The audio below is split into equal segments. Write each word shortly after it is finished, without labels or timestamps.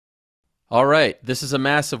All right. This is a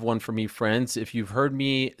massive one for me, friends. If you've heard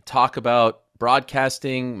me talk about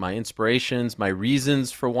broadcasting, my inspirations, my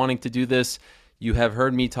reasons for wanting to do this, you have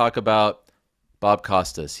heard me talk about Bob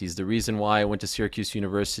Costas. He's the reason why I went to Syracuse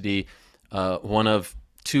University, one of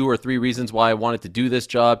two or three reasons why I wanted to do this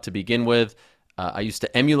job to begin with. I used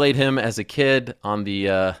to emulate him as a kid on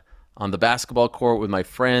the basketball court with my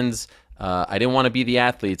friends. I didn't want to be the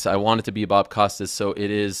athletes. I wanted to be Bob Costas. So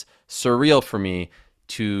it is surreal for me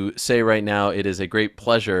to say right now it is a great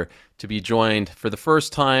pleasure to be joined for the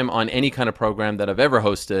first time on any kind of program that I've ever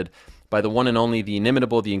hosted by the one and only, the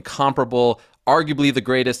inimitable, the incomparable, arguably the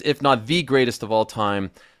greatest, if not the greatest of all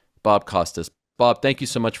time, Bob Costas. Bob, thank you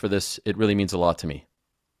so much for this. It really means a lot to me.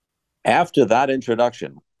 After that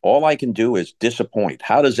introduction, all I can do is disappoint.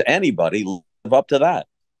 How does anybody live up to that?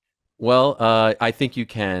 Well, I think you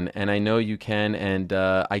can, and I know you can, and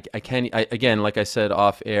I can. Again, like I said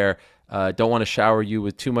off air, don't want to shower you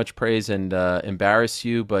with too much praise and embarrass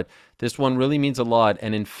you, but this one really means a lot.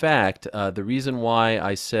 And in fact, the reason why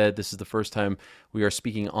I said this is the first time we are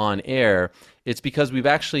speaking on air, it's because we've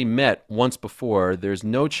actually met once before. There's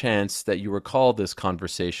no chance that you recall this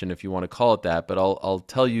conversation, if you want to call it that, but I'll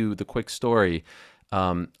tell you the quick story.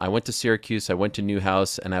 I went to Syracuse, I went to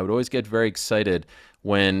Newhouse, and I would always get very excited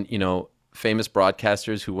when, famous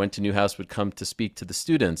broadcasters who went to Newhouse would come to speak to the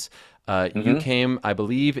students. You Hmm. came, I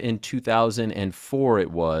believe, in 2004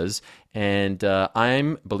 it was, and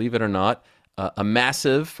I'm, believe it or not, a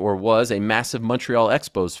massive, or was a massive Montreal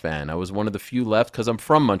Expos fan. I was one of the few left because I'm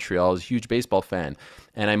from Montreal. I was a huge baseball fan.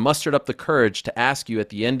 And I mustered up the courage to ask you at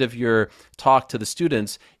the end of your talk to the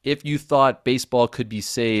students if you thought baseball could be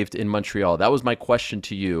saved in Montreal. That was my question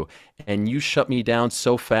to you. And you shut me down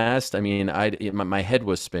so fast. I mean, my head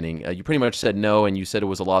was spinning. You pretty much said no, and you said it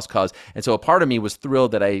was a lost cause. And so a part of me was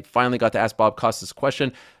thrilled that I finally got to ask Bob Costas a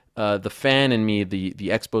question. The fan in me, the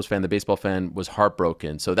Expos fan, the baseball fan, was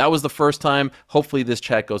heartbroken. So that was the first time. Hopefully, this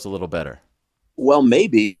chat goes a little better. Well,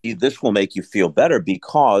 maybe this will make you feel better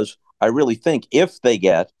because I really think if they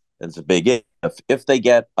get, it's a big if they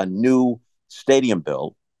get a new stadium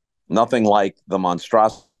built, nothing like the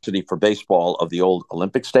monstrosity for baseball of the old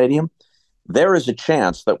Olympic Stadium, there is a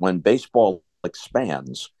chance that when baseball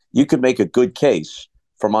expands, you could make a good case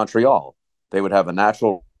for Montreal. They would have a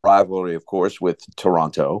natural rivalry, of course, with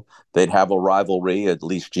Toronto. They'd have a rivalry, at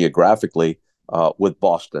least geographically, with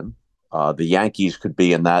Boston. The Yankees could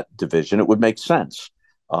be in that division. It would make sense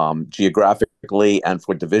geographically and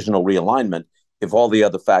for divisional realignment if all the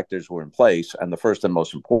other factors were in place. And the first and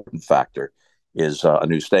most important factor is a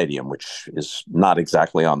new stadium, which is not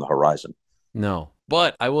exactly on the horizon. No,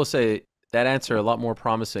 but I will say that answer a lot more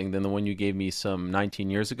promising than the one you gave me some 19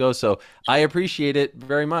 years ago. So I appreciate it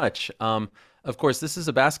very much. Of course, this is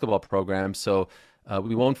a basketball program, so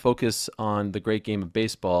we won't focus on the great game of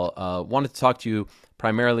baseball. Wanted to talk to you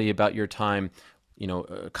primarily about your time,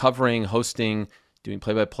 covering, hosting, doing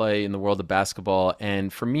play-by-play in the world of basketball.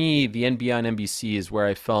 And for me, the NBA on NBC is where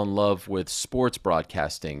I fell in love with sports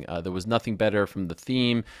broadcasting. There was nothing better from the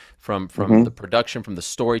theme, from the Mm-hmm. production, from the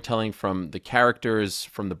storytelling, from the characters,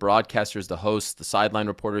 from the broadcasters, the hosts, the sideline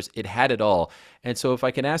reporters. It had it all. And so if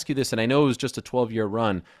I can ask you this, and I know it was just a 12-year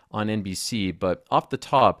run on NBC, but off the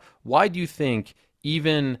top, why do you think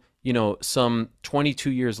even some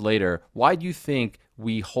 22 years later, why do you think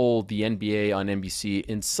we hold the NBA on NBC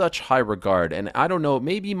in such high regard? And I don't know,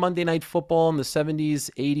 maybe Monday Night Football in the 70s,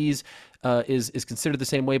 80s is considered the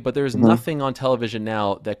same way, but there's Mm-hmm. nothing on television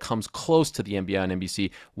now that comes close to the NBA on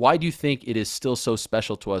NBC. Why do you think it is still so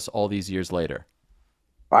special to us all these years later?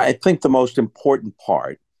 I think the most important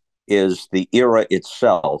part is the era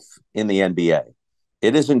itself in the NBA.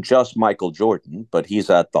 It isn't just Michael Jordan, but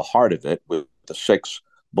he's at the heart of it with the six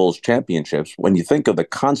Bulls championships. When you think of the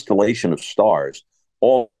constellation of stars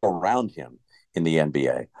all around him in the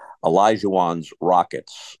NBA, Elijah Wan's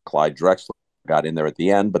Rockets, Clyde Drexler got in there at the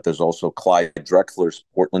end, but there's also Clyde Drexler's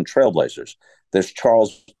Portland Trailblazers. There's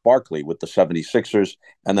Charles Barkley with the 76ers,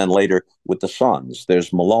 and then later with the Suns.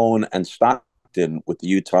 There's Malone and Stockton with the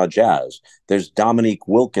Utah Jazz. There's Dominique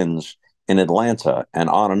Wilkins in Atlanta, and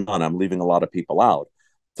on and on. I'm leaving a lot of people out.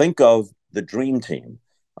 Think of the Dream Team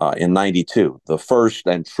in '92, the first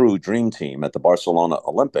and true Dream Team at the Barcelona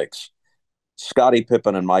Olympics. Scottie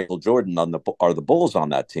Pippen and Michael Jordan are the Bulls on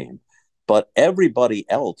that team. But everybody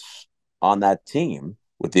else on that team,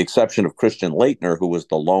 with the exception of Christian Leitner, who was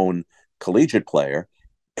the lone collegiate player,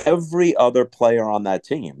 every other player on that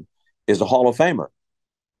team is a Hall of Famer.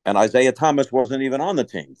 And Isaiah Thomas wasn't even on the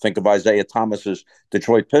team. Think of Isaiah Thomas's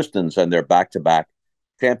Detroit Pistons and their back-to-back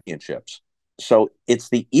championships. So it's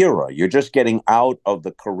the era. You're just getting out of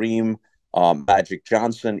the Kareem Magic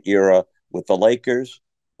Johnson era with the Lakers.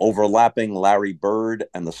 overlapping Larry Bird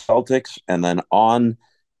and the Celtics, and then on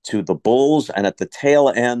to the Bulls. And at the tail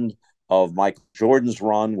end of Michael Jordan's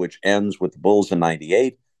run, which ends with the Bulls in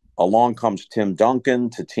 98, along comes Tim Duncan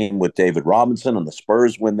to team with David Robinson, and the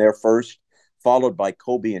Spurs win their first, followed by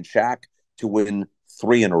Kobe and Shaq to win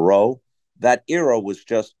three in a row. That era was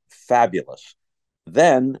just fabulous.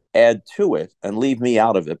 Then add to it, and leave me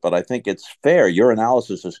out of it, but I think it's fair. Your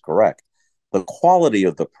analysis is correct. The quality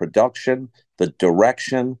of the production, the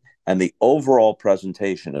direction, and the overall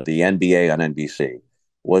presentation of the NBA on NBC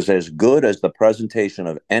was as good as the presentation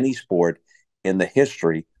of any sport in the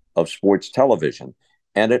history of sports television.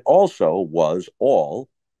 And it also was all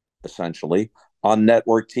essentially on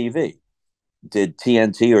network TV. Did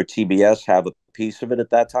TNT or TBS have a piece of it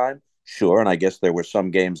at that time? Sure. And I guess there were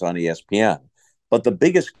some games on ESPN. But the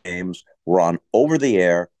biggest games were on over the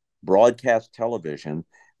air broadcast television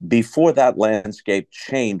before that landscape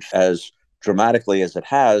changed as dramatically as it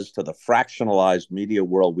has to the fractionalized media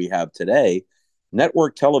world we have today.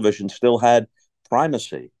 Network television still had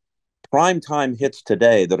primacy. Primetime hits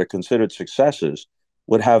today that are considered successes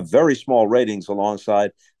would have very small ratings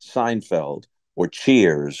alongside Seinfeld or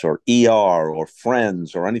Cheers or ER or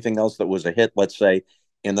Friends or anything else that was a hit, let's say,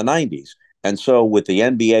 in the 90s. And so with the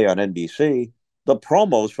NBA on NBC, the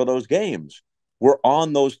promos for those games were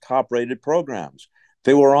on those top rated programs.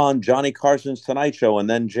 They were on Johnny Carson's Tonight Show and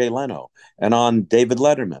then Jay Leno, and on David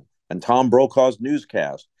Letterman and Tom Brokaw's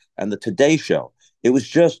newscast and the Today Show. It was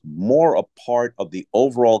just more a part of the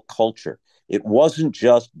overall culture. It wasn't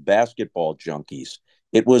just basketball junkies.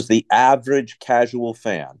 It was the average casual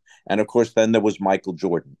fan. And of course, then there was Michael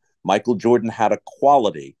Jordan. Michael Jordan had a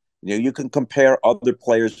quality. You know, you can compare other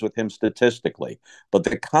players with him statistically, but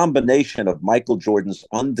the combination of Michael Jordan's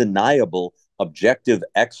undeniable objective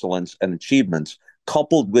excellence and achievements,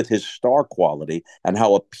 coupled with his star quality and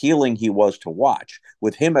how appealing he was to watch,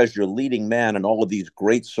 with him as your leading man and all of these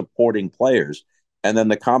great supporting players, and then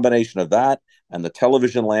the combination of that and the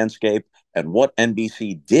television landscape and what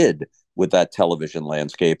NBC did with that television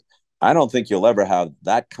landscape, I don't think you'll ever have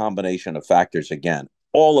that combination of factors again.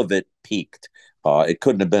 All of it peaked. It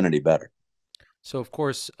couldn't have been any better. So, of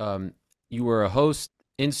course, you were a host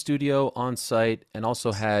in studio, on site, and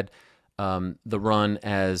also had the run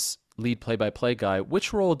as lead play-by-play guy.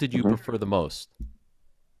 Which role did you prefer the most?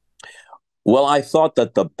 Well, I thought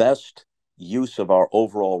that the best use of our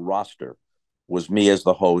overall roster was me as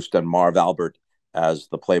the host and Marv Albert as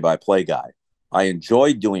the play-by-play guy. I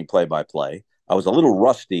enjoyed doing play-by-play. I was a little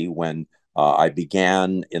rusty when I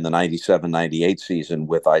began in the 97-98 season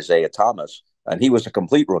with Isaiah Thomas, and he was a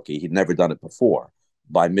complete rookie. He'd never done it before.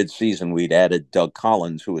 By midseason, we'd added Doug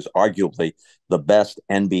Collins, who was arguably the best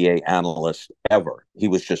NBA analyst ever. He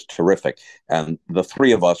was just terrific. And the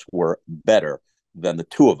three of us were better than the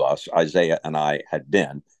two of us, Isaiah and I, had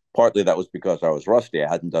been. Partly that was because I was rusty. I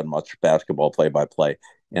hadn't done much basketball play-by-play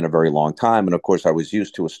in a very long time. And of course, I was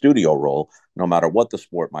used to a studio role, no matter what the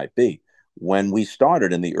sport might be. When we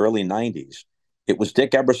started in the early 90s, it was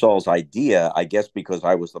Dick Ebersol's idea, I guess because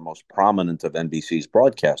I was the most prominent of NBC's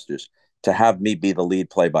broadcasters, to have me be the lead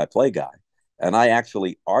play-by-play guy. And I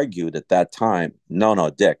actually argued at that time, no,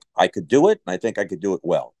 Dick, I could do it, and I think I could do it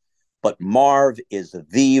well. But Marv is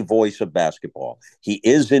the voice of basketball. He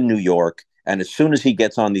is in New York, and as soon as he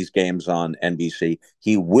gets on these games on NBC,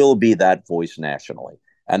 he will be that voice nationally.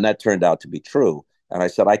 And that turned out to be true. And I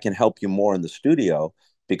said, I can help you more in the studio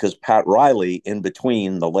because Pat Riley, in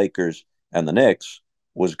between the Lakers and the Knicks,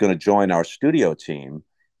 was going to join our studio team.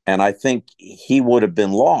 And I think he would have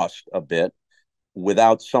been lost a bit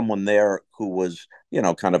without someone there who was,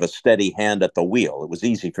 kind of a steady hand at the wheel. It was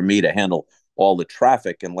easy for me to handle all the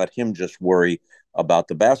traffic and let him just worry about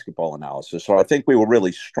the basketball analysis. So I think we were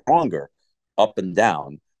really stronger up and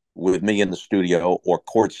down with me in the studio or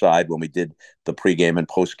courtside when we did the pregame and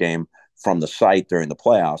postgame from the site during the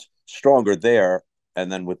playoffs, stronger there.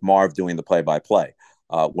 And then with Marv doing the play-by-play.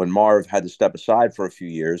 When Marv had to step aside for a few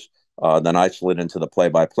years, then I slid into the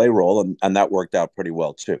play-by-play role, and that worked out pretty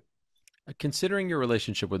well too. Considering your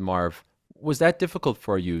relationship with Marv, was that difficult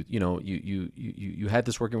for you? You had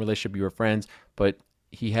this working relationship, you were friends, but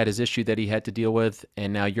he had his issue that he had to deal with,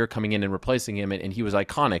 and now you're coming in and replacing him, and he was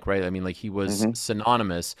iconic, right? I mean, like he was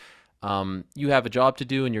synonymous. You have a job to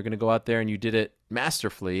do, and you're going to go out there, and you did it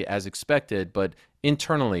masterfully as expected, but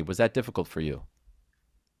internally, was that difficult for you?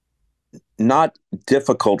 Not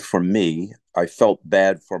difficult for me. I felt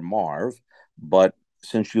bad for Marv, but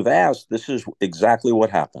since you've asked, this is exactly what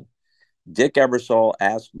happened. Dick Ebersol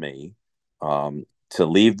asked me to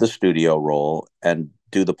leave the studio role and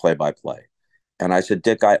do the play-by-play. And I said,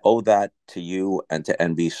 Dick, I owe that to you and to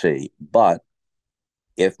NBC. But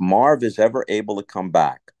If Marv is ever able to come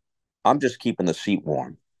back, I'm just keeping the seat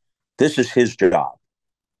warm. This is his job.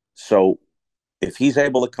 So if he's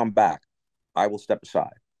able to come back, I will step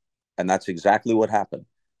aside. And that's exactly what happened.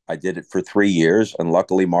 I did it for 3 years, and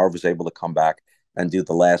luckily Marv was able to come back and do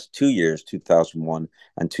the last 2 years, 2001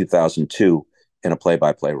 and 2002, in a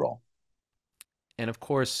play-by-play role. And of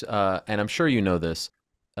course, and I'm sure you know this,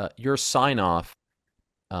 your sign off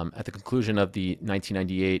at the conclusion of the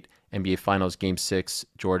 1998 NBA Finals Game 6,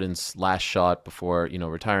 Jordan's last shot before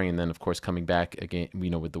retiring, and then of course coming back again,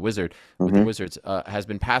 with the Mm-hmm. Wizards, has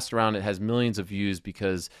been passed around. It has millions of views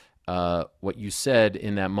because what you said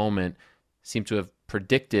in that moment seemed to have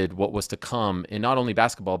predicted what was to come in not only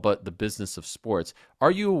basketball but the business of sports. Are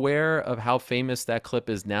you aware of how famous that clip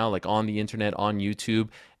is now, like on the internet, on YouTube?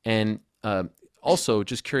 And also,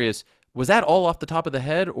 just curious, was that all off the top of the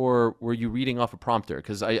head, or were you reading off a prompter?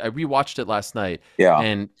 Because I rewatched it last night, Yeah.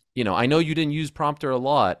 and I know you didn't use prompter a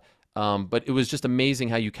lot, but it was just amazing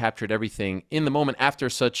how you captured everything in the moment after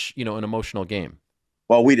such an emotional game.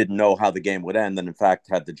 Well, we didn't know how the game would end. And in fact,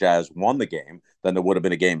 had the Jazz won the game, then there would have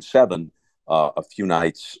been a game seven a few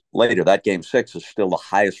nights later. That game six is still the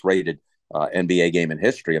highest rated NBA game in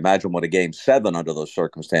history. Imagine what a game seven under those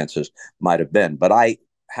circumstances might have been. But I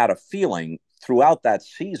had a feeling throughout that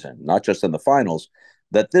season, not just in the finals,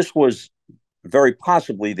 that this was very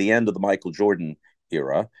possibly the end of the Michael Jordan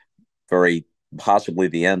era, very possibly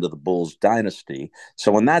the end of the Bulls dynasty.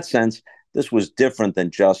 So, in that sense, this was different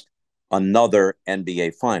than just another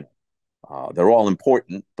NBA final. They're all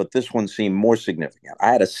important, but this one seemed more significant.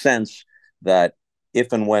 I had a sense that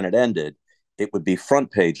if and when it ended, it would be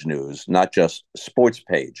front page news, not just sports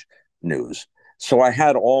page news. So I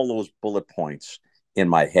had all those bullet points in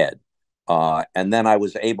my head. And then I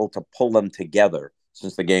was able to pull them together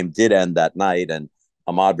since the game did end that night. And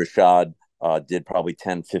Ahmad Rashad did probably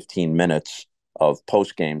 10, 15 minutes of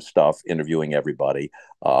post game stuff, interviewing everybody,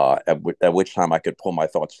 at which time I could pull my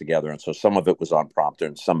thoughts together. And so some of it was on prompter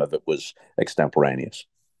and some of it was extemporaneous.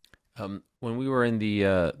 When we were in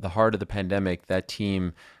the heart of the pandemic, that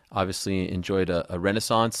team obviously enjoyed a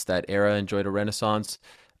renaissance. That era enjoyed a renaissance.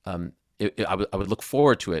 I would look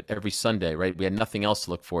forward to it every Sunday, right? We had nothing else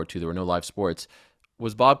to look forward to. There were no live sports.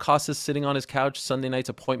 Was Bob Costas sitting on his couch Sunday nights,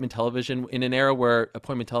 appointment television, in an era where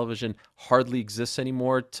appointment television hardly exists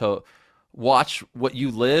anymore, to watch what you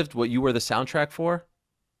lived, what you were the soundtrack for?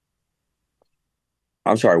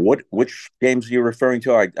 I'm sorry, which games are you referring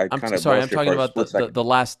to? I kind of Sorry, I'm lost you talking for a about split second. the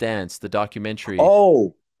Last Dance, the documentary.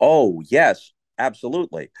 Oh, yes,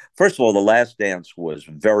 absolutely. First of all, The Last Dance was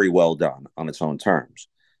very well done on its own terms.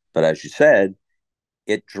 But as you said,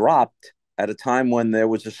 it dropped at a time when there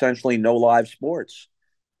was essentially no live sports.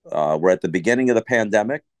 We're at the beginning of the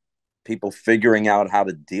pandemic, people figuring out how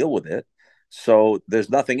to deal with it. So there's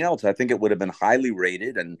nothing else. I think it would have been highly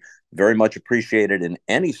rated and very much appreciated in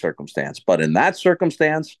any circumstance. But in that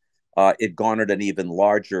circumstance, it garnered an even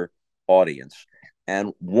larger audience.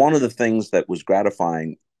 And one of the things that was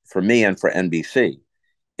gratifying for me and for NBC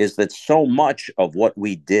is that so much of what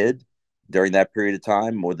we did during that period of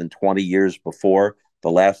time, more than 20 years before The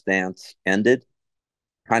Last Dance ended,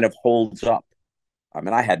 kind of holds up. I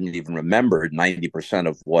mean, I hadn't even remembered 90%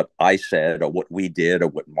 of what I said or what we did or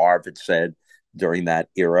what Marv had said during that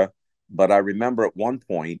era. But I remember at one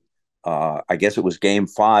point, I guess it was game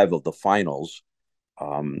five of the finals.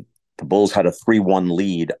 Um, the Bulls had a 3-1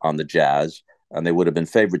 lead on the Jazz, and they would have been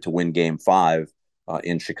favored to win game five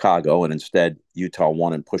in Chicago. And instead, Utah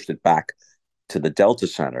won and pushed it back to the Delta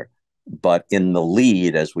Center. But in the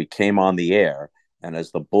lead, as we came on the air and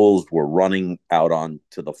as the Bulls were running out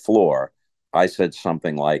onto the floor, I said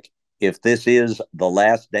something like, if this is the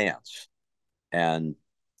last dance, and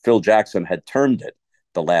Phil Jackson had termed it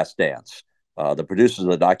the last dance. The producers of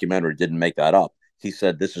the documentary didn't make that up. He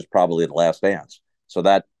said, this is probably the last dance. So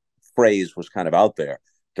that phrase was kind of out there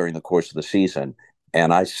during the course of the season.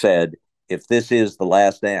 And I said, if this is the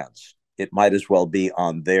last dance, it might as well be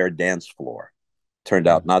on their dance floor. Turned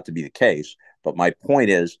out not to be the case. But my point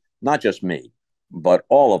is, not just me, but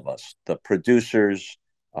all of us, the producers,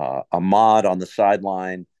 Ahmad on the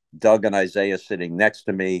sideline, Doug and Isaiah sitting next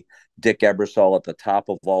to me, Dick Ebersol at the top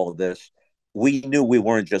of all of this. We knew we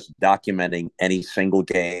weren't just documenting any single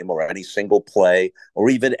game or any single play or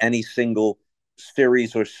even any single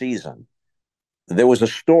series or season. There was a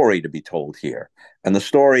story to be told here. And the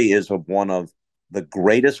story is of one of the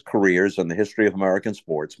greatest careers in the history of American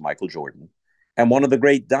sports, Michael Jordan, and one of the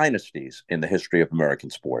great dynasties in the history of American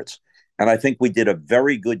sports. And I think we did a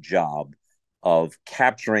very good job of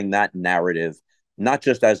capturing that narrative, not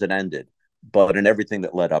just as it ended, but in everything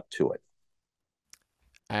that led up to it.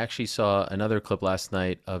 I actually saw another clip last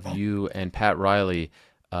night of you and Pat Riley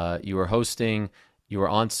You were hosting, you were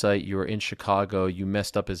on site, you were in Chicago, you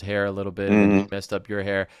messed up his hair a little bit, and then he Mm-hmm. messed up your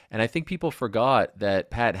hair. And I think people forgot that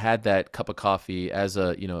Pat had that cup of coffee as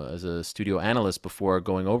a, as a studio analyst before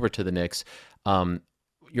going over to the Knicks. Um,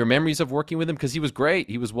 your memories of working with him, because he was great.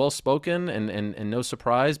 He was well spoken and no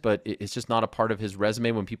surprise, but it's just not a part of his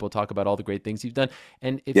resume when people talk about all the great things he's done.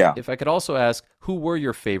 And Yeah. if I could also ask, who were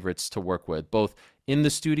your favorites to work with, both in the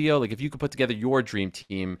studio, like if you could put together your dream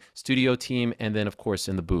team, studio team, and then of course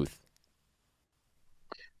in the booth?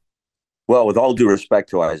 Well, with all due respect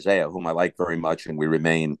to Isaiah, whom I like very much, and we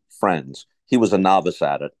remain friends, he was a novice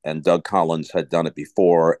at it, and Doug Collins had done it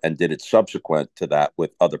before and did it subsequent to that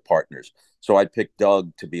with other partners. So I picked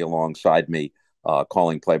Doug to be alongside me,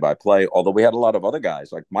 calling play by play. Although we had a lot of other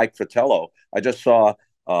guys like Mike Fratello. I just saw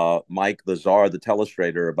Mike the Czar, the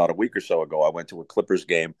telestrator, about a week or so ago. I went to a Clippers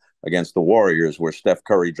game against the Warriors where Steph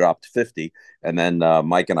Curry dropped 50, and then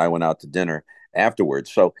Mike and I went out to dinner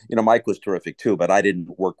afterwards. So, Mike was terrific too, but I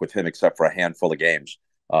didn't work with him except for a handful of games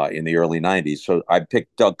in the early 90s. So I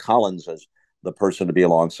picked Doug Collins as the person to be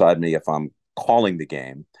alongside me if I'm calling the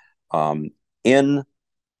game. Um, in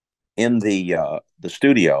the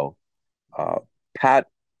studio, uh, Pat,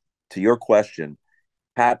 to your question,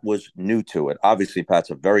 Pat was new to it. Obviously, Pat's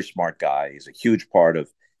a very smart guy. He's a huge part of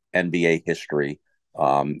NBA history,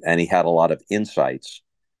 and he had a lot of insights.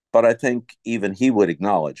 But I think even he would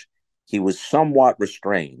acknowledge he was somewhat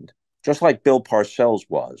restrained, just like Bill Parcells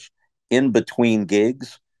was. In between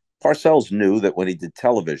gigs, Parcells knew that when he did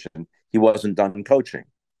television, he wasn't done coaching.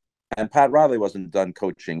 And Pat Riley wasn't done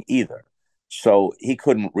coaching either. So he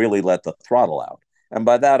couldn't really let the throttle out. And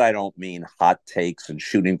by that, I don't mean hot takes and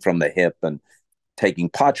shooting from the hip and taking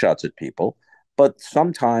pot shots at people, but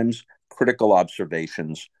sometimes critical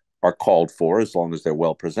observations are called for as long as they're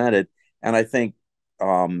well presented. And I think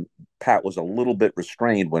Pat was a little bit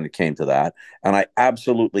restrained when it came to that. And I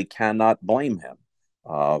absolutely cannot blame him.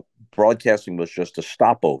 Uh, Broadcasting was just a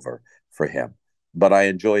stopover for him. But I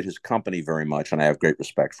enjoyed his company very much, and I have great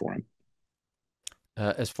respect for him.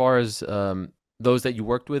 As far as those that you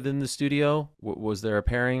worked with in the studio, was there a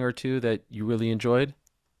pairing or two that you really enjoyed?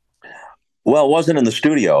 Well, it wasn't in the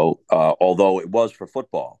studio, although it was for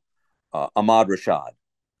football. Ahmad Rashad.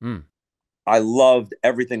 Mm. I loved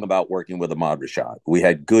everything about working with Ahmad Rashad. We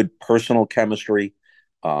had good personal chemistry.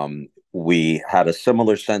 We had a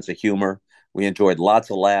similar sense of humor. We enjoyed lots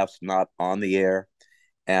of laughs, not on the air.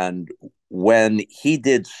 And when he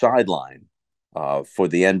did sideline for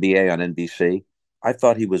the NBA on NBC, I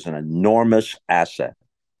thought he was an enormous asset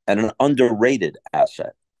and an underrated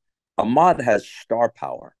asset. Ahmad has star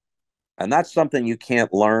power, and that's something you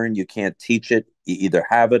can't learn. You can't teach it. You either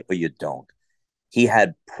have it or you don't. He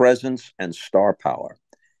had presence and star power,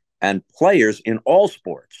 and players in all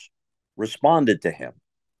sports responded to him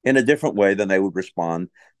in a different way than they would respond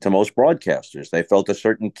to most broadcasters. They felt a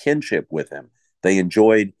certain kinship with him, they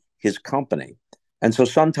enjoyed his company. And so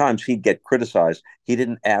sometimes he'd get criticized. He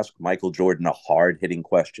didn't ask Michael Jordan a hard hitting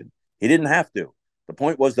question. He didn't have to. The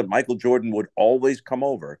point was that Michael Jordan would always come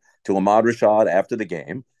over to Ahmad Rashad after the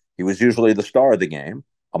game. He was usually the star of the game.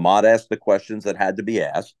 Ahmad asked the questions that had to be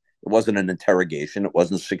asked. It wasn't an interrogation, it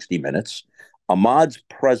wasn't 60 minutes. Ahmad's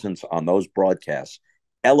presence on those broadcasts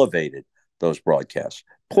elevated those broadcasts.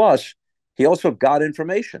 Plus, he also got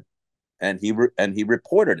information, and he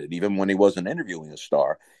reported it even when he wasn't interviewing a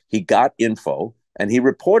star. He got info and he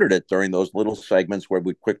reported it during those little segments where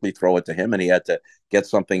we'd quickly throw it to him, and he had to get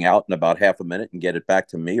something out in about half a minute and get it back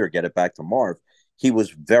to me or get it back to Marv. He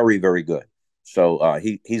was very, very good. So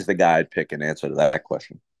he's the guy I'd pick in answer to that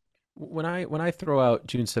question. When I throw out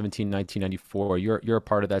June 17, 1994, you're a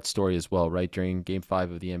part of that story as well, right? During Game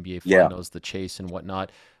 5 of the NBA Yeah. Finals, the chase and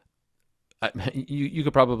whatnot. You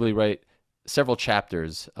could probably write several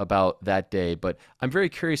chapters about that day, but I'm very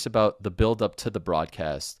curious about the build up to the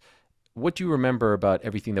broadcast. What do you remember about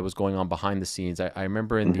everything that was going on behind the scenes? I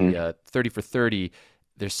remember in Mm-hmm. the 30 for 30,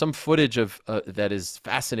 there's some footage of that is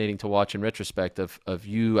fascinating to watch in retrospect of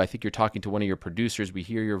you. I think you're talking to one of your producers. We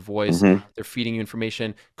hear your voice. Mm-hmm. They're feeding you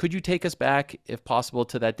information. Could you take us back, if possible,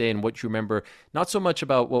 to that day and what you remember? Not so much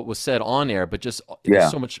about what was said on air, but just there's Yeah.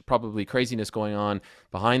 so much probably craziness going on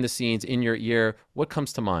behind the scenes in your ear. What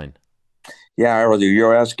comes to mind? Yeah, Ariel,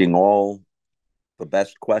 you're asking all the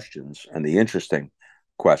best questions and the interesting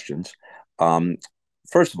questions. Um,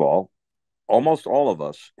 First of all, almost all of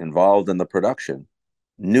us involved in the production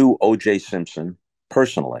knew O.J. Simpson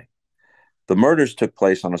personally. The murders took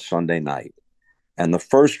place on a Sunday night, and the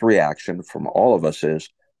first reaction from all of us is,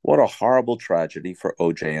 what a horrible tragedy for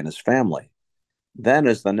O.J. and his family. Then,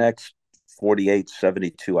 as the next 48,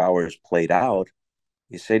 72 hours played out,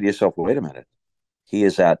 you say to yourself, wait a minute, he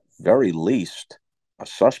is at very least a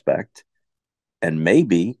suspect, and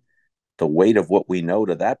maybe the weight of what we know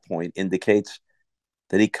to that point indicates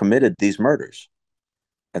that he committed these murders.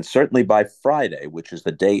 And certainly by Friday, which is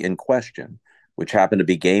the day in question, which happened to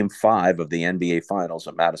be game 5 of the NBA Finals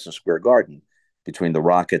at Madison Square Garden between the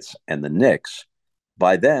Rockets and the Knicks,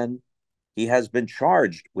 by then he has been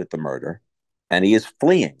charged with the murder and he is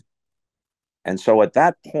fleeing. And so at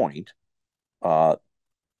that point, uh,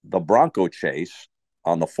 the Bronco chase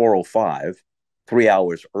on the 405, 3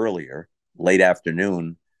 hours earlier, late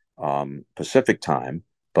afternoon Pacific time,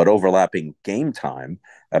 but overlapping game time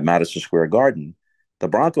at Madison Square Garden, the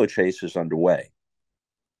Bronco chase is underway.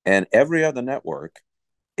 And every other network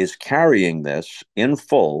is carrying this in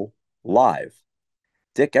full live.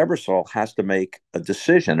 Dick Ebersol has to make a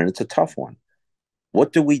decision, and it's a tough one.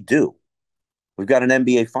 What do we do? We've got an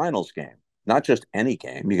NBA Finals game, not just any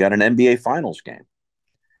game. You got an NBA Finals game.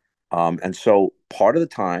 And so part of the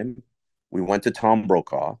time we went to Tom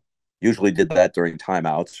Brokaw, usually did that during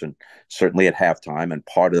timeouts and certainly at halftime and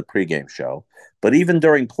part of the pregame show. But even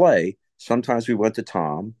during play, sometimes we went to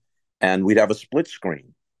Tom and we'd have a split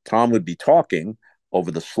screen. Tom would be talking over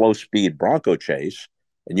the slow speed Bronco chase,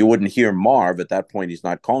 and you wouldn't hear Marv. At that point, he's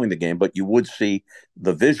not calling the game, but you would see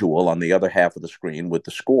the visual on the other half of the screen with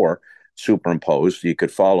the score superimposed. You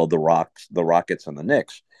could follow the Rockets, and the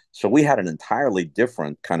Knicks. So we had an entirely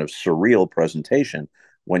different kind of surreal presentation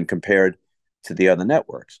when compared to the other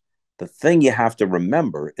networks. The thing you have to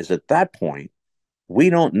remember is at that point, we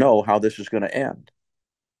don't know how this is going to end.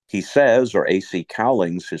 He says, or AC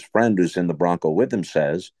Cowlings, his friend who's in the Bronco with him,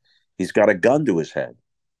 says he's got a gun to his head.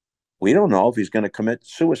 We don't know if he's going to commit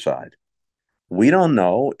suicide. We don't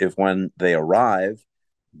know if when they arrive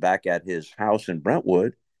back at his house in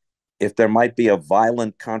Brentwood, if there might be a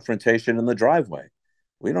violent confrontation in the driveway.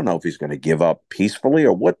 We don't know if he's going to give up peacefully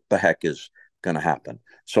or what the heck is going to happen.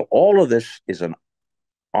 So all of this is an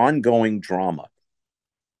ongoing drama.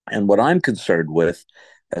 And what I'm concerned with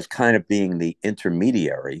as kind of being the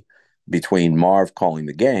intermediary between Marv calling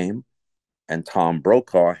the game and Tom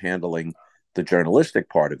Brokaw handling the journalistic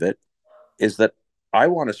part of it is that I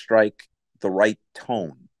want to strike the right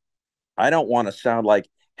tone. I don't want to sound like,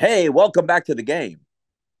 hey, welcome back to the game.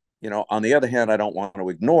 On the other hand, I don't want to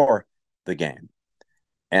ignore the game.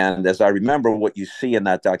 And as I remember what you see in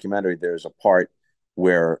that documentary, there's a part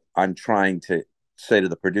where I'm trying to say to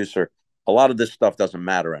the producer, a lot of this stuff doesn't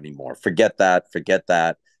matter anymore. Forget that. Forget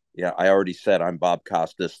that. Yeah, I already said I'm Bob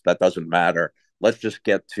Costas. That doesn't matter. Let's just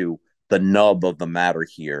get to the nub of the matter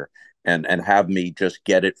here and have me just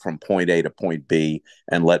get it from point A to point B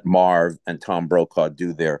and let Marv and Tom Brokaw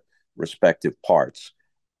do their respective parts.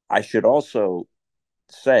 I should also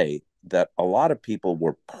say that a lot of people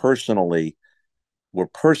were personally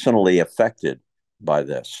affected by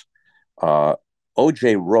this.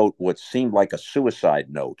 OJ wrote what seemed like a suicide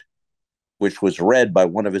note, which was read by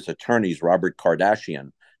one of his attorneys, Robert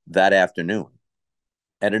Kardashian, that afternoon.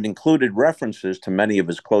 And it included references to many of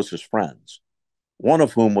his closest friends, one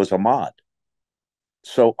of whom was Ahmad.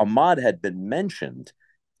 So Ahmad had been mentioned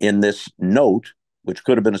in this note, which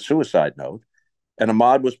could have been a suicide note, and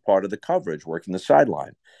Ahmad was part of the coverage, working the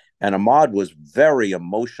sideline. And Ahmad was very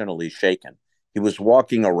emotionally shaken. He was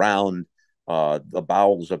walking around the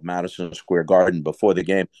bowels of Madison Square Garden before the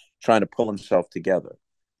game, trying to pull himself together.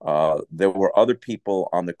 There were other people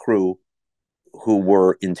on the crew who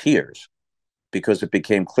were in tears because it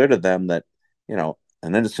became clear to them that, an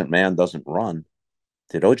innocent man doesn't run.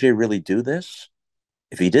 Did OJ really do this?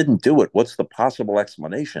 If he didn't do it, what's the possible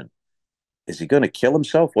explanation? Is he going to kill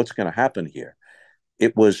himself? What's going to happen here?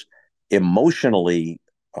 It was emotionally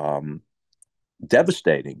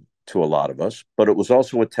devastating to a lot of us, but it was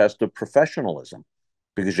also a test of professionalism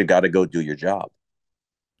because you got to go do your job.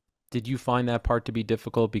 Did you find that part to be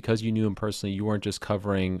difficult because you knew him personally? You weren't just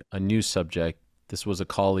covering a news subject. This was a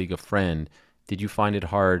colleague, a friend. Did you find it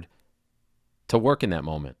hard to work in that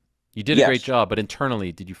moment? You did a great Yes, job, but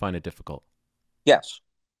internally, did you find it difficult? yes.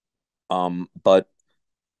 But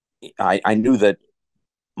I knew that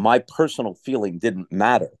my personal feeling didn't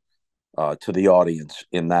matter to the audience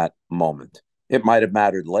in that moment. It might have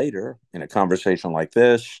mattered later in a conversation like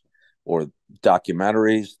this or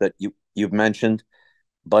documentaries that you've mentioned.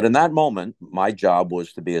 But in that moment, my job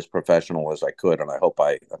was to be as professional as I could, and I hope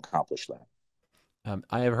I accomplished that.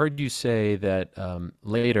 I have heard you say that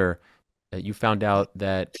later you found out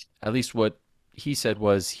that at least what he said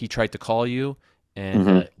was he tried to call you, and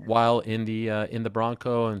Mm-hmm. while in the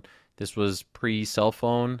Bronco, and this was pre cell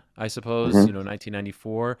phone, I suppose. Mm-hmm.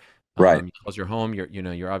 1994. Right. He calls your home.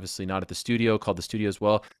 You're obviously not at the studio. Called the studio as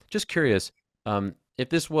well. Just curious, if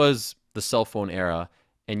this was the cell phone era,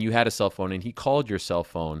 and you had a cell phone, and he called your cell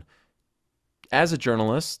phone. as a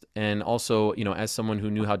journalist and also, as someone who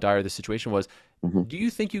knew how dire the situation was, Mhm. do you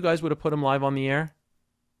think you guys would have put him live on the air?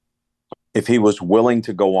 If he was willing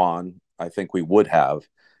to go on, I think we would have.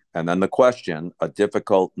 And then the question, a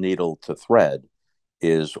difficult needle to thread,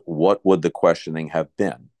 is what would the questioning have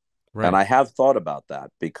been? And Right. I have thought about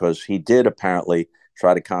that because he did apparently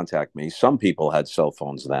try to contact me. Some people had cell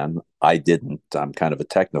phones then. I didn't. I'm kind of a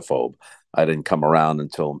technophobe. I didn't come around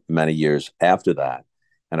until many years after that.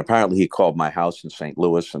 And apparently he called my house in St.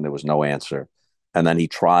 Louis and there was no answer. And then he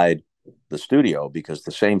tried the studio because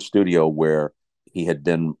the same studio where he had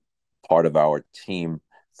been part of our team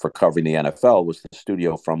for covering the NFL was the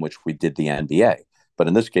studio from which we did the NBA. But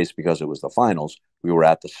in this case, because it was the finals, we were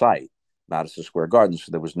at the site, Madison Square Garden, so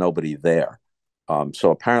there was nobody there. So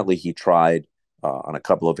apparently he tried on a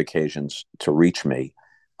couple of occasions to reach me.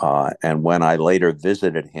 And when I later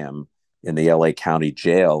visited him in the LA County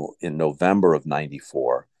Jail in November of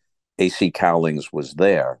 94, AC Cowlings was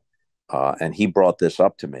there. And he brought this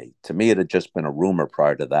up to me. To me, it had just been a rumor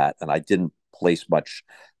prior to that, and I didn't place much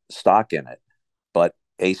stock in it. But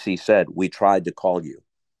AC said, we tried to call you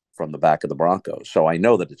from the back of the Broncos. So I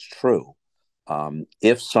know that it's true.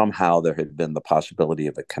 If somehow there had been the possibility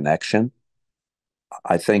of a connection,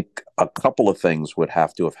 I think a couple of things would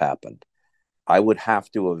have to have happened. I would have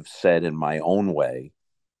to have said in my own way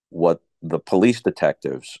what the police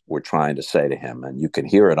detectives were trying to say to him, and you can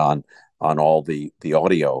hear it on all the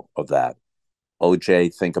audio of that.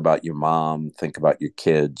 OJ, think about your mom, think about your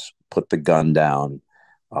kids, put the gun down.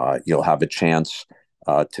 You'll have a chance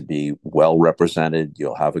to be well represented.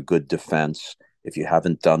 You'll have a good defense. If you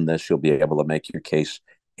haven't done this, you'll be able to make your case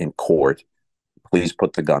in court. Please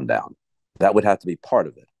put the gun down. That would have to be part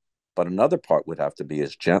of it. But another part would have to be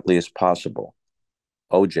as gently as possible.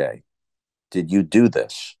 OJ, did you do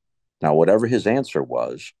this? Now, whatever his answer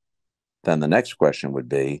was, then the next question would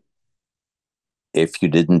be, if you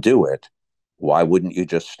didn't do it, why wouldn't you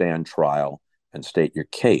just stand trial and state your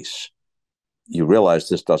case? You realize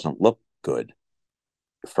this doesn't look good.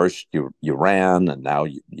 First you ran, and now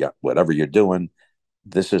whatever you're doing,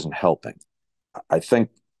 this isn't helping. I think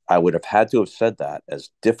I would have had to have said that, as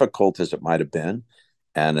difficult as it might have been,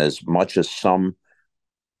 and as much as some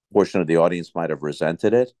portion of the audience might have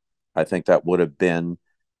resented it. I think that would have been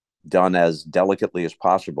done as delicately as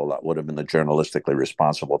possible. That would have been the journalistically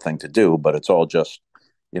responsible thing to do, but it's all just,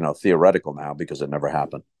 theoretical now because it never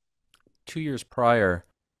happened. 2 years prior,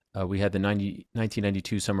 we had the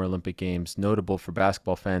 1992 Summer Olympic Games, notable for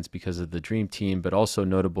basketball fans because of the Dream Team, but also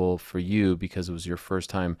notable for you because it was your first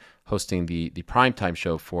time hosting the primetime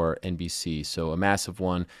show for NBC. So a massive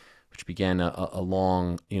one, which began a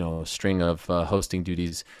long, string of hosting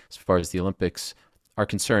duties as far as the Olympics are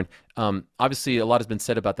concerned. Obviously, a lot has been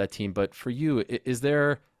said about that team, but for you, is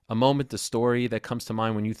there a moment, a story that comes to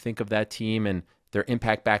mind when you think of that team and their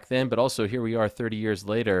impact back then? But also, here we are 30 years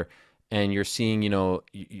later, and you're seeing, you're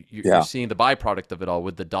Yeah. seeing the byproduct of it all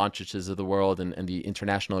with the Doncic's of the world and the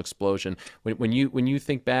international explosion. When you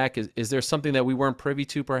think back, is there something that we weren't privy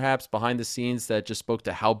to, perhaps behind the scenes, that just spoke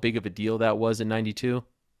to how big of a deal that was in '92?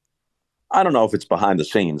 I don't know if it's behind the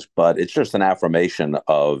scenes, but it's just an affirmation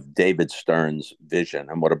of David Stern's vision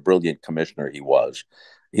and what a brilliant commissioner he was.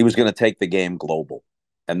 He was going to take the game global,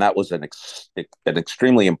 and that was an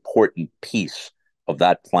extremely important piece of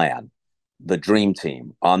that plan. The dream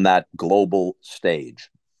team on that global stage,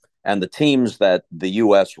 and the teams that the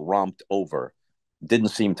U.S. romped over didn't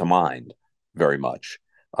seem to mind very much.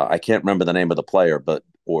 I can't remember the name of the player, but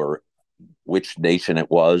or which nation it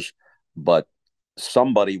was, but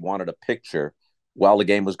somebody wanted a picture while the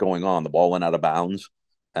game was going on. The ball went out of bounds,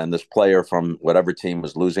 and this player from whatever team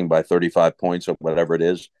was losing by 35 points or whatever it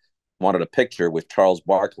is wanted a picture with Charles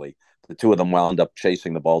Barkley. The two of them wound up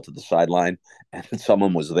chasing the ball to the sideline, and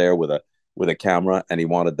someone was there with a camera, and he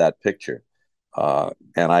wanted that picture. And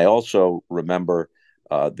I also remember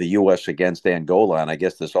the U.S. against Angola, and I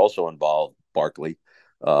guess this also involved Barkley,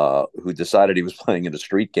 who decided he was playing in a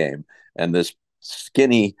street game, and this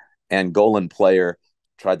skinny Angolan player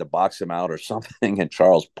tried to box him out or something, and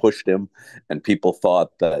Charles pushed him, and people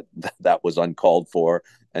thought that was uncalled for.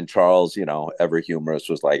 And Charles, ever humorous,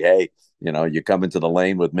 was like, "Hey, you come into the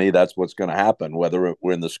lane with me, that's what's going to happen, whether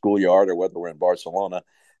we're in the schoolyard or whether we're in Barcelona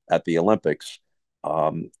at the Olympics."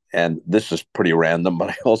 And this is pretty random,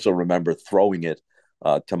 but I also remember throwing it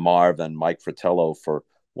to Marv and Mike Fratello for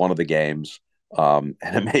one of the games, and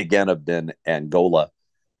it may again have been Angola.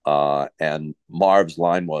 And Marv's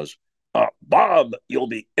line was, Bob, you'll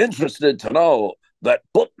be interested to know that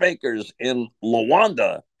bookmakers in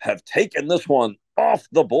Luanda have taken this one off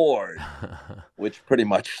the board, which pretty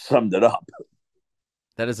much summed it up.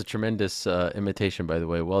 That is a tremendous imitation, by the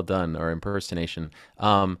way. Well done, or impersonation.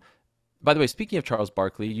 By the way, speaking of Charles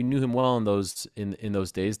Barkley, you knew him well in those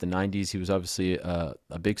days, the '90s. He was obviously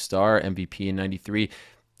a big star, MVP in '93.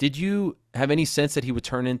 Did you have any sense that he would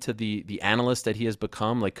turn into the analyst that he has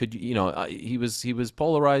become? Like, could you, he was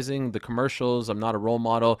polarizing the commercials. I'm not a role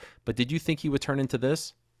model, but did you think he would turn into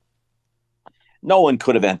this? No one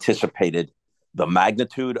could have anticipated the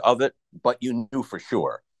magnitude of it, but you knew for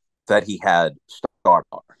sure that he had star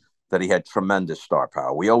power, that he had tremendous star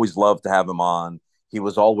power. We always loved to have him on. He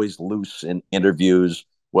was always loose in interviews,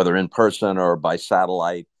 whether in person or by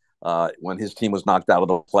satellite. When his team was knocked out of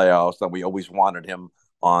the playoffs, then we always wanted him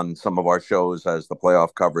on some of our shows as the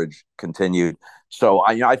playoff coverage continued. So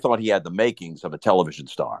I thought he had the makings of a television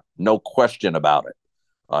star, no question about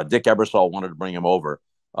it. Dick Ebersol wanted to bring him over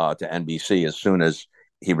to NBC as soon as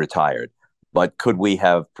he retired. But could we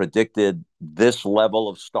have predicted this level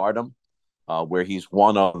of stardom, where he's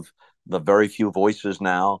one of the very few voices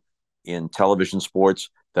now in television sports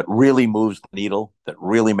that really moves the needle, that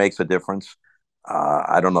really makes a difference?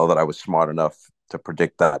 I don't know that I was smart enough to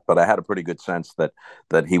predict that, but I had a pretty good sense that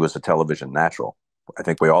he was a television natural. I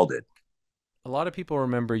think we all did. A lot of people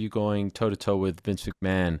remember you going toe to toe with Vince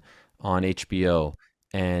McMahon on HBO,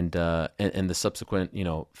 and the subsequent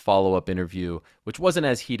follow up interview, which wasn't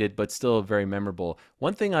as heated but still very memorable.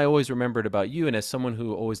 One thing I always remembered about you, and as someone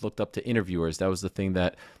who always looked up to interviewers, that was the thing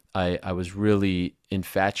that I was really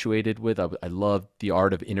infatuated with. I loved the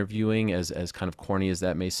art of interviewing, as kind of corny as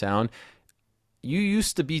that may sound. You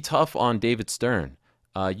used to be tough on David Stern.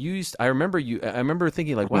 I remember you. I remember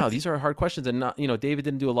thinking like, wow, these are hard questions, and not, David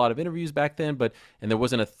didn't do a lot of interviews back then, and there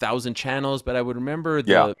wasn't 1,000 channels. But I would remember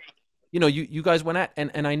Yeah. you guys went at,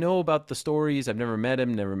 and I know about the stories. I've never met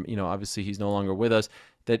him. Never, obviously he's no longer with us.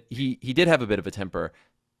 That he did have a bit of a temper.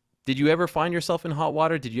 Did you ever find yourself in hot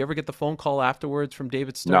water? Did you ever get the phone call afterwards from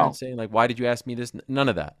David Stern No, saying like, why did you ask me this? None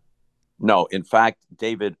of that. no. In fact,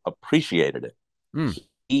 David appreciated it. Hmm.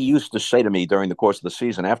 He used to say to me during the course of the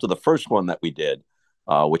season, after the first one that we did,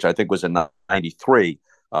 which I think was in '93,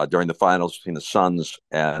 during the finals between the Suns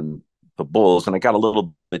and the Bulls, and it got a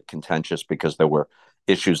little bit contentious because there were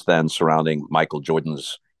issues then surrounding Michael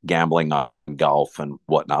Jordan's gambling on golf and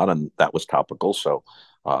whatnot, and that was topical. So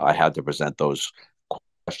I had to present those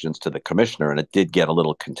questions to the commissioner, and it did get a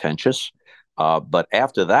little contentious. But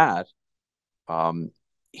after that, um,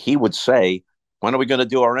 he would say, "When are we going to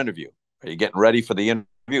do our interview? Are you getting ready for the interview?"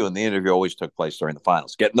 And the interview always took place during the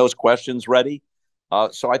finals. Getting those questions ready.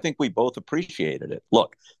 So I think we both appreciated it.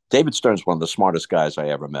 Look, David Stern's one of the smartest guys I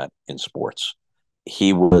ever met in sports.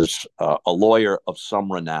 He was a lawyer of some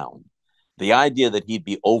renown. The idea that he'd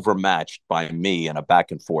be overmatched by me in a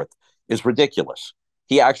back and forth is ridiculous.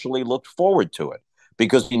 He actually looked forward to it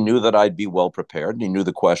because he knew that I'd be well prepared and he knew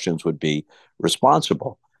the questions would be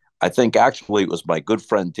responsible. I think actually it was my good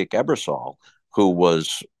friend Dick Ebersol who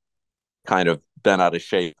was kind of bent out of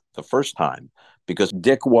shape the first time because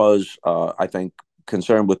Dick was, I think,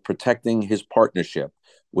 concerned with protecting his partnership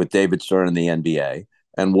with David Stern in the NBA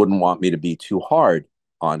and wouldn't want me to be too hard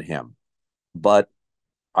on him. But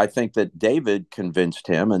I think that David convinced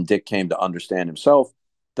him, and Dick came to understand himself,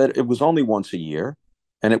 that it was only once a year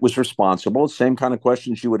and it was responsible. Same kind of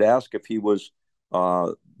questions you would ask if he was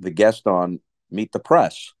the guest on Meet the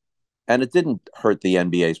Press. And it didn't hurt the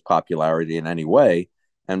NBA's popularity in any way.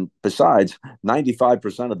 And besides,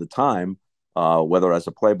 95% of the time, whether as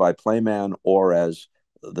a play by play man or as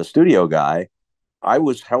the studio guy, I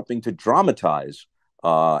was helping to dramatize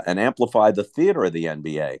and amplify the theater of the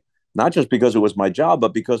NBA, not just because it was my job,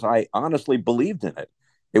 but because I honestly believed in it.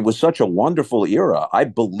 It was such a wonderful era. I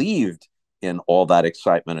believed in all that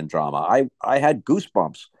excitement and drama. I had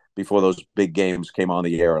goosebumps before those big games came on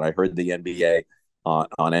the air and I heard the NBA on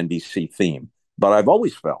NBC theme. But I've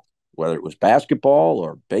always felt, whether it was basketball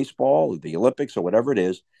or baseball or the Olympics or whatever it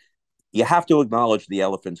is, you have to acknowledge the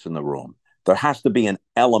elephants in the room. There has to be an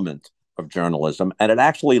element of journalism, and it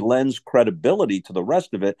actually lends credibility to the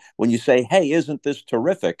rest of it when you say, hey, isn't this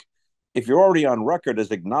terrific? If you're already on record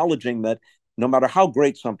as acknowledging that no matter how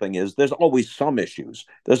great something is, there's always some issues,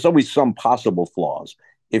 there's always some possible flaws.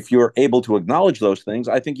 If you're able to acknowledge those things,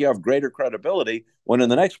 I think you have greater credibility when in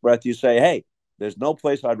the next breath you say, hey, there's no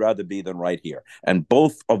place I'd rather be than right here. And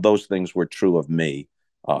both of those things were true of me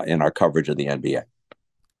in our coverage of the NBA.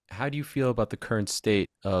 How do you feel about the current state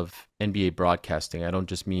of NBA broadcasting? I don't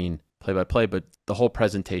just mean play by play, but the whole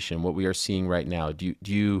presentation, what we are seeing right now. Do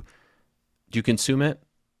you consume it?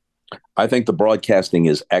 I think the broadcasting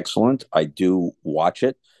is excellent. I do watch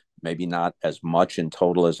it, maybe not as much in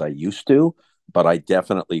total as I used to, but I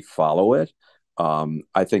definitely follow it.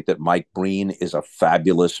 I think that Mike Breen is a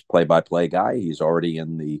fabulous play-by-play guy. He's already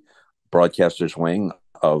in the broadcasters wing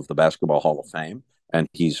of the Basketball Hall of Fame, and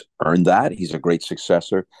he's earned that. He's a great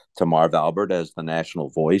successor to Marv Albert as the national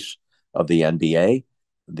voice of the NBA.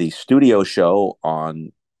 The studio show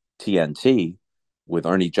on TNT with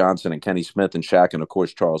Ernie Johnson and Kenny Smith and Shaq and, of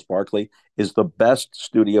course, Charles Barkley is the best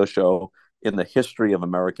studio show in the history of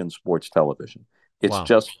American sports television. It's Wow.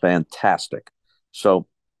 just fantastic. So,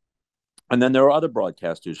 and then there are other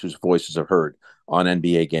broadcasters whose voices are heard on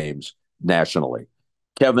NBA games nationally.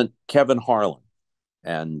 Kevin Harlan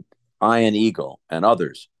and Ian Eagle and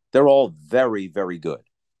others. They're all very, very good.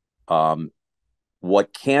 Um,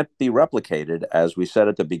 what can't be replicated, as we said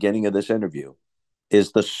at the beginning of this interview,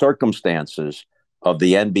 is the circumstances of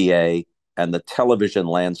the NBA and the television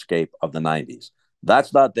landscape of the 90s.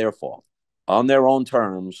 That's not their fault. On their own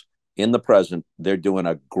terms, in the present, they're doing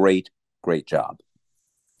a great, great job.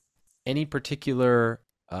 Any particular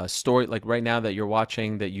story like right now that you're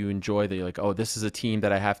watching that you enjoy that you're like, oh, this is a team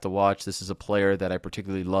that I have to watch. This is a player that I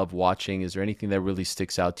particularly love watching. Is there anything that really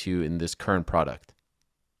sticks out to you in this current product?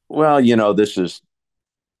 Well, this is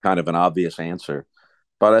kind of an obvious answer,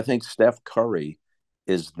 but I think Steph Curry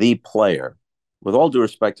is the player, with all due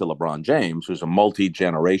respect to LeBron James, who's a multi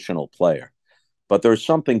generational player. But there's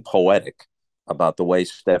something poetic about the way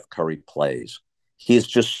Steph Curry plays. He is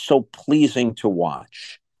just so pleasing to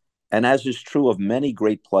watch. And as is true of many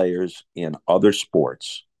great players in other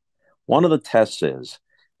sports, one of the tests is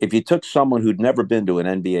if you took someone who'd never been to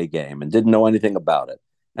an NBA game and didn't know anything about it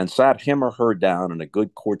and sat him or her down in a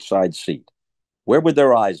good courtside seat, where would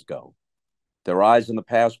their eyes go? Their eyes in the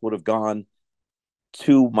past would have gone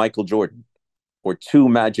to Michael Jordan or to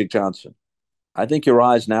Magic Johnson. I think your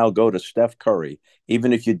eyes now go to Steph Curry,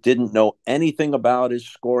 even if you didn't know anything about his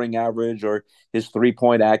scoring average or his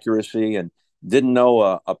 3-point accuracy and didn't know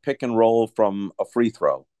a pick and roll from a free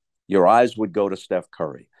throw. Your eyes would go to Steph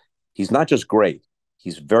Curry. He's not just great,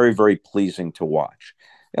 he's very, very pleasing to watch.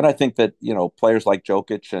 And I think that, players like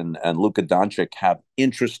Jokic and Luka Doncic have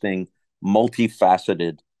interesting,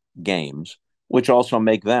 multifaceted games, which also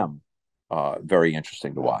make them very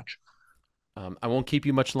interesting to watch. I won't keep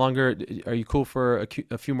you much longer. Are you cool for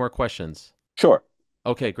a few more questions? Sure.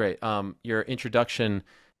 Okay, great. Your introduction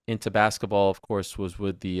into basketball, of course, was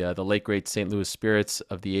with the late great St. Louis Spirits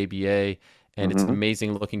of the ABA, and it's Mm-hmm.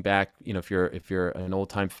 amazing looking back. If you're an old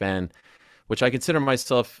time fan, which I consider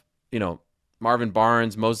myself, Marvin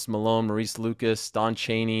Barnes, Moses Malone, Maurice Lucas, Don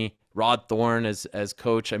Chaney, Rod Thorne as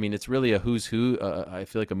coach. I mean, it's really a who's who. I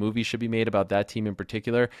feel like a movie should be made about that team in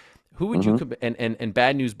particular. Who would you Mm-hmm. and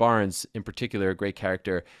Bad News Barnes in particular, a great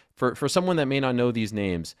character for someone that may not know these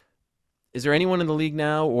names. Is there anyone in the league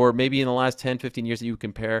now, or maybe in the last 10, 15 years that you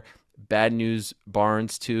compare Bad News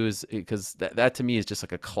Barnes to? Is because that to me is just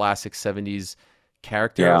like a classic 70s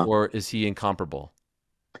character, Yeah. or is he incomparable?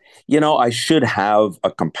 I should have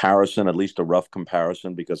a comparison, at least a rough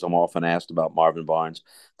comparison, because I'm often asked about Marvin Barnes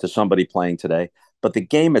to somebody playing today. But the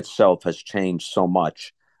game itself has changed so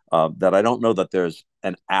much that I don't know that there's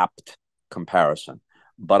an apt comparison.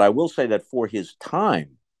 But I will say that for his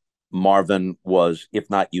time, Marvin was, if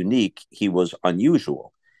not unique, he was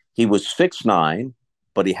unusual. He was 6'9",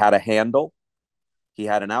 but he had a handle. He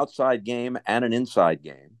had an outside game and an inside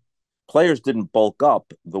game. Players didn't bulk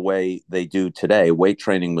up the way they do today. Weight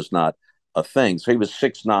training was not a thing. So he was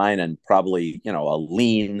 6'9" and probably, a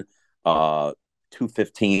lean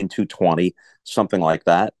 215, 220, something like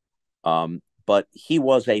that. But he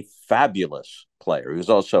was a fabulous player. He was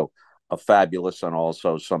also a fabulous and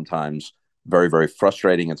also sometimes very, very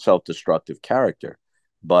frustrating and self destructive character.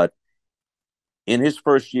 But in his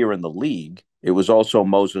first year in the league, it was also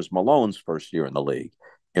Moses Malone's first year in the league.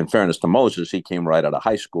 In fairness to Moses, he came right out of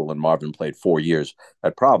high school, and Marvin played 4 years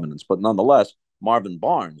at Providence. But nonetheless, Marvin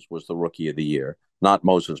Barnes was the rookie of the year, not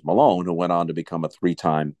Moses Malone, who went on to become a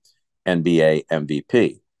 3-time NBA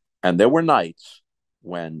MVP. And there were nights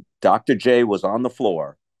when Dr. J was on the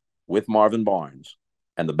floor with Marvin Barnes,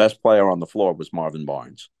 and the best player on the floor was Marvin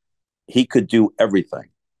Barnes. He could do everything.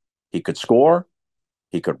 He could score,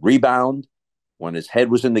 he could rebound. When his head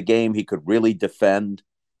was in the game, he could really defend.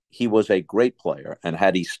 He was a great player. And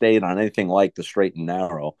had he stayed on anything like the straight and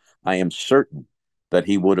narrow, I am certain that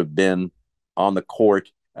he would have been on the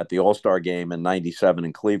court at the All-Star game in 97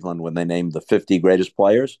 in Cleveland when they named the 50 greatest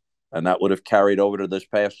players. And that would have carried over to this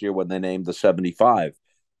past year when they named the 75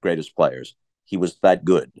 greatest players. He was that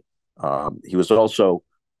good. He was also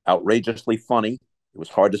outrageously funny. It was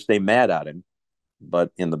hard to stay mad at him.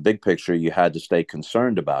 But in the big picture, you had to stay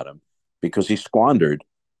concerned about him because he squandered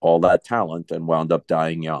all that talent and wound up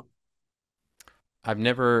dying young. I've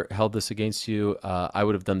never held this against you. I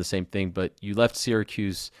would have done the same thing, but you left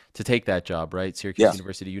Syracuse to take that job, right? Syracuse Yes,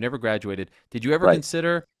 University. You never graduated. Did you ever right.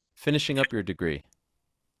 consider finishing up your degree?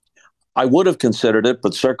 I would have considered it,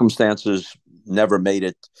 but circumstances never made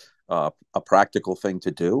it a practical thing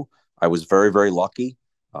to do. I was very, very lucky.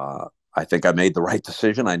 I think I made the right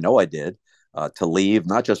decision. I know I did to leave,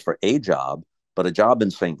 not just for a job, but a job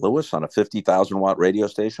in St. Louis on a 50,000 watt radio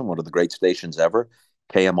station, one of the great stations ever,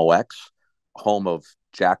 KMOX, home of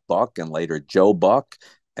Jack Buck and later Joe Buck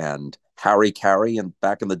and Harry Carey and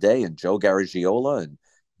back in the day, and Joe Garagiola and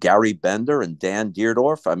Gary Bender and Dan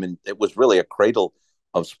Deerdorf. I mean, it was really a cradle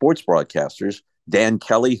of sports broadcasters. Dan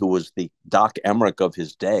Kelly, who was the Doc Emmerich of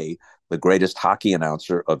his day, the greatest hockey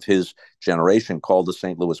announcer of his generation, called the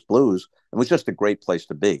St. Louis Blues. It was just a great place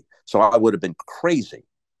to be. So I would have been crazy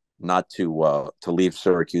not to leave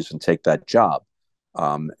Syracuse and take that job.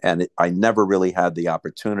 I never really had the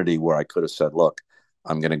opportunity where I could have said, "Look,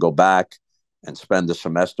 I'm going to go back and spend a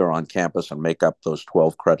semester on campus and make up those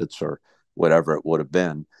 12 credits or whatever it would have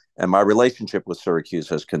been." And my relationship with Syracuse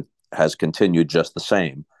has continued just the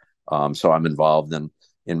same. So I'm involved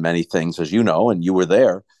in many things, as you know, and you were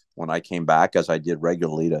there when I came back, as I did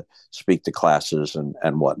regularly to speak to classes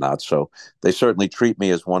and whatnot. So they certainly treat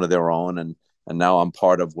me as one of their own, and now I'm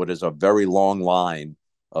part of what is a very long line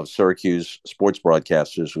of Syracuse sports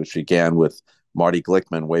broadcasters, which began with Marty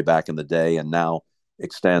Glickman way back in the day, and now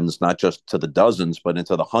extends not just to the dozens but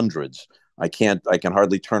into the hundreds. I can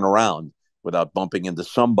hardly turn around without bumping into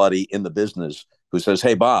somebody in the business who says,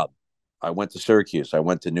 "Hey, Bob, I went to Syracuse. I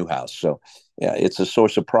went to Newhouse." So, yeah, it's a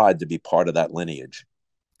source of pride to be part of that lineage.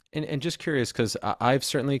 And just curious, because I've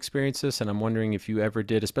certainly experienced this, and I'm wondering if you ever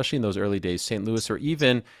did, especially in those early days, St. Louis, or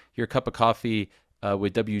even your cup of coffee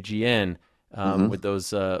with WGN, Mm-hmm. with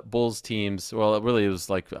those Bulls teams. Well, really, it was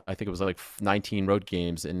like, I think it was like 19 road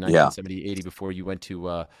games in Yeah. 1970, 80 before you went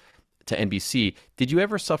to NBC. Did you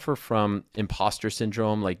ever suffer from imposter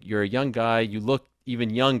syndrome? Like, you're a young guy, you look even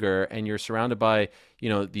younger, and you're surrounded by,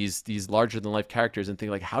 these larger than life characters, and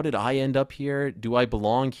think like, how did I end up here? Do I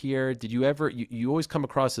belong here? Did you ever? You always come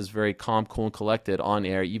across as very calm, cool, and collected on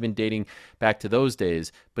air, even dating back to those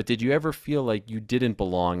days. But did you ever feel like you didn't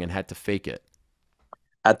belong and had to fake it?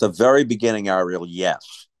 At the very beginning, Ariel,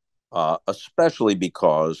 yes. Especially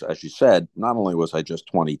because, as you said, not only was I just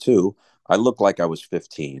 22, I looked like I was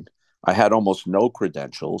 15. I had almost no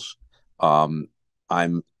credentials. Um,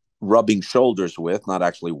 I'm rubbing shoulders with, not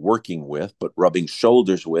actually working with, but rubbing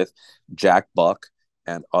shoulders with Jack Buck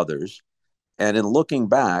and others. And in looking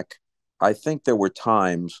back, I think there were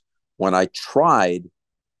times when I tried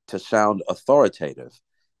to sound authoritative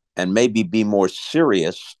and maybe be more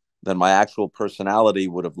serious than my actual personality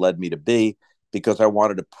would have led me to be, because I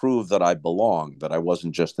wanted to prove that I belonged, that I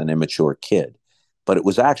wasn't just an immature kid. But it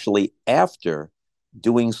was actually after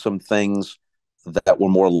doing some things that were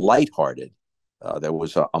more lighthearted. There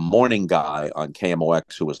was a morning guy on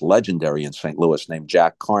KMOX who was legendary in St. Louis named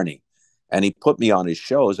Jack Carney. And he put me on his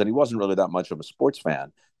shows, and he wasn't really that much of a sports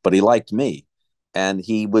fan, but he liked me. And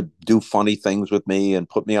he would do funny things with me and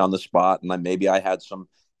put me on the spot. And maybe I had some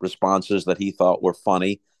responses that he thought were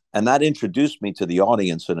funny. And that introduced me to the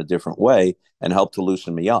audience in a different way and helped to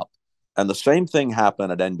loosen me up. And the same thing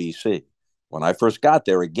happened at NBC. When I first got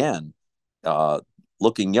there, again, uh,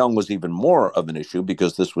 looking young was even more of an issue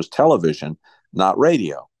because this was television, not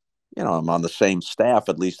radio. I'm on the same staff,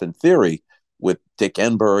 at least in theory, with Dick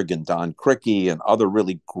Enberg and Don Criqui and other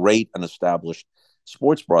really great and established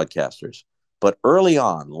sports broadcasters. But early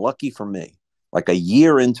on, lucky for me, like a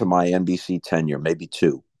year into my NBC tenure, maybe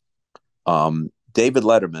two, David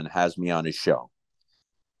Letterman has me on his show,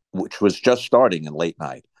 which was just starting in late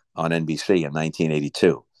night on NBC in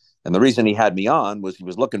 1982. And the reason he had me on was he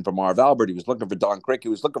was looking for Marv Albert, he was looking for Don Crick, he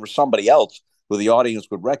was looking for somebody else who the audience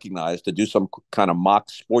would recognize to do some kind of mock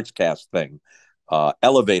sportscast thing.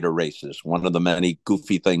 Elevator races, one of the many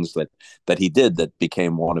goofy things that he did that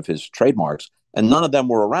became one of his trademarks. And none of them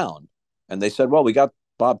were around. And they said, "Well, we got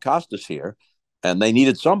Bob Costas here," and they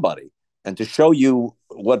needed somebody. And to show you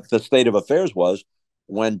what the state of affairs was,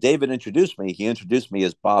 when David introduced me, he introduced me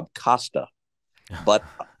as Bob Costa. But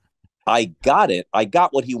I got it. I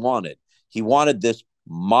got what he wanted. He wanted this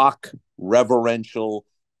mock reverential,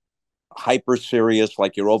 hyper serious,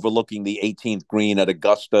 like you're overlooking the 18th green at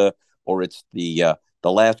Augusta, or it's the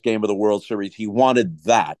last game of the World Series. He wanted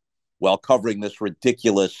that while covering this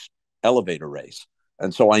ridiculous elevator race.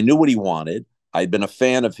 And so I knew what he wanted. I'd been a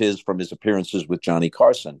fan of his from his appearances with Johnny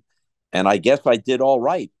Carson. And I guess I did all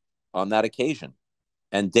right on that occasion.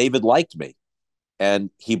 And David liked me. And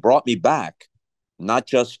he brought me back, not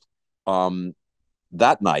just um,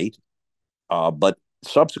 that night, but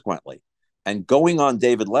subsequently. And going on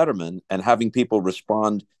David Letterman and having people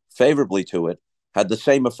respond favorably to it had the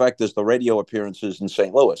same effect as the radio appearances in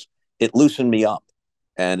St. Louis. It loosened me up,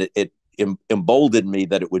 and it emboldened me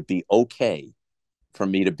that it would be okay for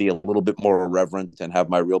me to be a little bit more irreverent and have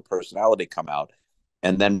my real personality come out.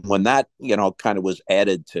 And then when that, kind of was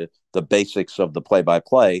added to the basics of the play by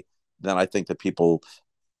play, then I think that people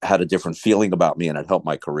had a different feeling about me and it helped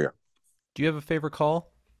my career. Do you have a favorite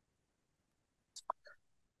call?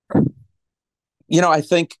 I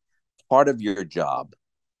think part of your job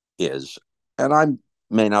is, and I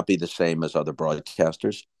may not be the same as other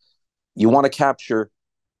broadcasters, you want to capture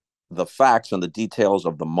the facts and the details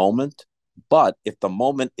of the moment. But if the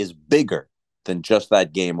moment is bigger than just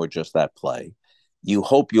that game or just that play, you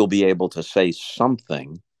hope you'll be able to say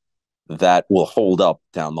something that will hold up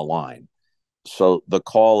down the line. So the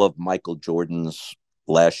call of Michael Jordan's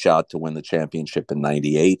last shot to win the championship in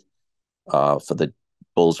 '98 for the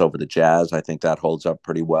Bulls over the Jazz, I think that holds up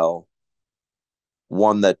pretty well.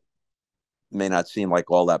 One that may not seem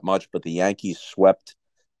like all that much, but the Yankees swept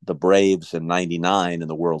the Braves in '99 in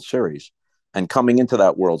the World Series. And coming into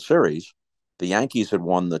that World Series, the Yankees had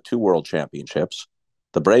won the 2 World Championships.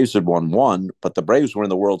 The Braves had won 1, but the Braves were in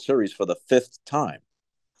the World Series for the 5th time.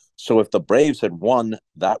 So if the Braves had won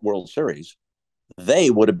that World Series, they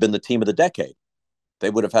would have been the team of the decade. They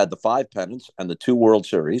would have had the 5 pennants and the 2 World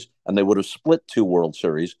Series, and they would have split 2 World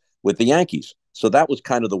Series with the Yankees. So that was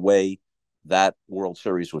kind of the way that World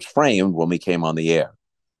Series was framed when we came on the air.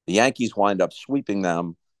 The Yankees wind up sweeping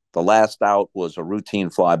them. The last out was a routine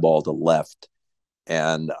fly ball to left.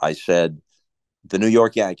 And I said, the New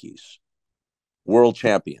York Yankees, world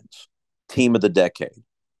champions, team of the decade,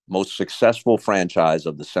 most successful franchise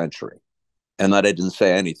of the century. And that I didn't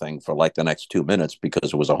say anything for like the next 2 minutes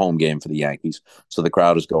because it was a home game for the Yankees. So the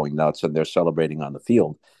crowd is going nuts and they're celebrating on the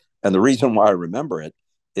field. And the reason why I remember it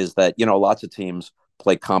is that, lots of teams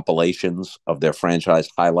play compilations of their franchise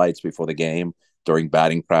highlights before the game during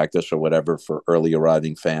batting practice or whatever for early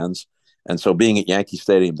arriving fans. And so being at Yankee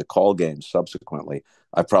Stadium to call games subsequently,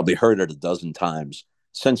 I've probably heard it a dozen times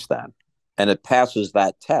since then. And it passes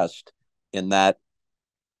that test in that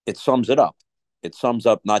it sums it up. It sums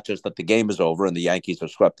up not just that the game is over and the Yankees have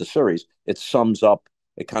swept the series. It sums up,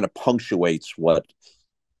 it kind of punctuates what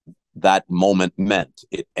that moment meant.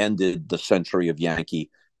 It ended the century of Yankee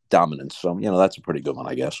dominance. So, that's a pretty good one,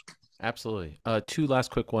 I guess. Absolutely. 2 last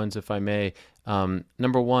quick ones, if I may.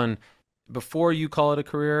 Number one, before you call it a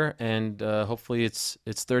career, and hopefully it's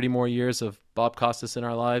 30 more years of Bob Costas in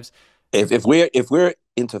our lives. If we're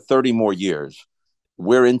into 30 more years,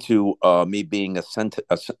 we're into me being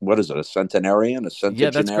what is it, a centenarian, a Yeah,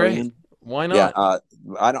 that's great. centenarian. Why Yeah, not?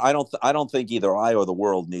 I don't think either I or the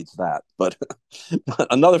world needs that, but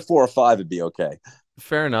another 4 or 5 would be okay.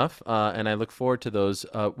 Fair enough. And I look forward to those.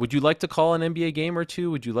 Would you like to call an NBA game or two?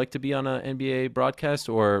 Would you like to be on an NBA broadcast,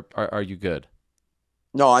 or are you good?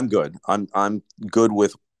 No, I'm good. I'm good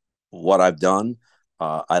with what I've done.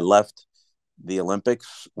 I left the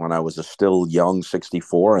Olympics when I was a still young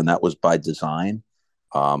 64, and that was by design.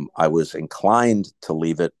 I was inclined to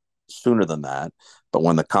leave it sooner than that, but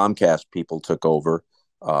when the Comcast people took over,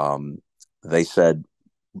 um, they said,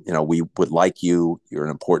 we would like you. You're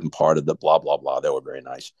an important part of the blah, blah, blah. They were very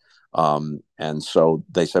nice. And so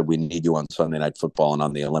they said, we need you on Sunday Night Football and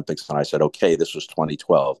on the Olympics. And I said, okay, this was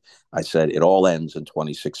 2012. I said, it all ends in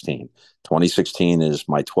 2016. 2016 is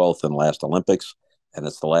my 12th and last Olympics. And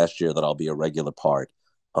it's the last year that I'll be a regular part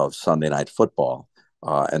of Sunday Night Football.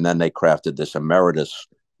 And then they crafted this emeritus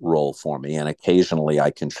role for me. And occasionally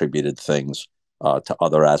I contributed things to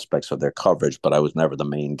other aspects of their coverage, but I was never the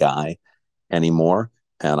main guy anymore.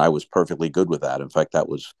 And I was perfectly good with that. In fact, that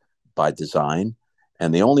was by design.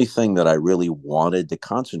 And the only thing that I really wanted to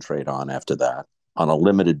concentrate on after that, on a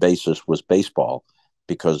limited basis, was baseball,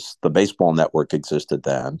 because the baseball network existed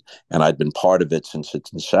then. And I'd been part of it since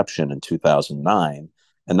its inception in 2009.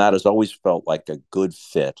 And that has always felt like a good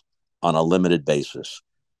fit on a limited basis.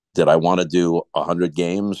 Did I want to do 100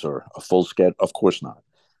 games or a full schedule? Of course not.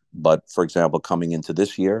 But for example, coming into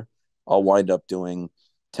this year, I'll wind up doing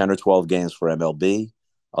 10 or 12 games for MLB.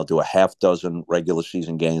 I'll do a half dozen regular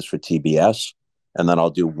season games for TBS, and then I'll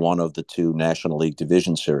do one of the 2 National League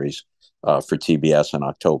Division Series for TBS in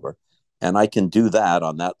October. And I can do that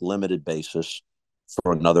on that limited basis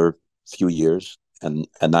for another few years, and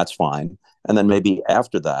that's fine. And then maybe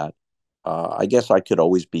after that, I guess I could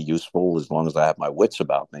always be useful as long as I have my wits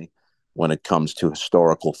about me when it comes to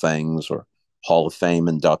historical things or Hall of Fame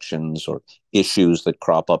inductions or issues that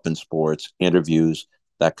crop up in sports, interviews,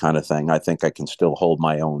 that kind of thing. I think I can still hold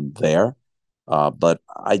my own there, but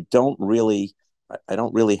I don't really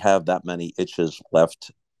have that many itches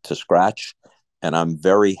left to scratch. And I'm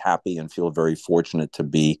very happy and feel very fortunate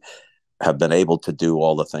to have been able to do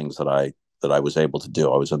all the things that I was able to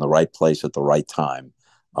do. I was in the right place at the right time,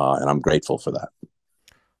 and I'm grateful for that.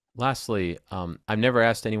 Lastly, I've never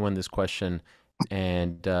asked anyone this question,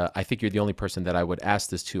 and I think you're the only person that I would ask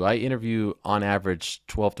this to. I interview on average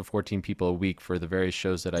 12 to 14 people a week for the various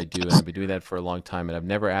shows that I do, and I've been doing that for a long time, and I've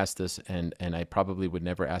never asked this, and I probably would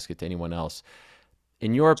never ask it to anyone else.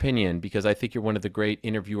 In your opinion, because I think you're one of the great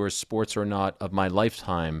interviewers, sports or not, of my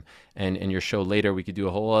lifetime, and your show later, we could do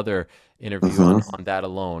a whole other interview Mm-hmm. on that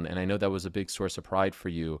alone, and I know that was a big source of pride for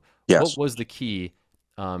you. What Yes. was the key?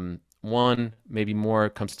 One, maybe more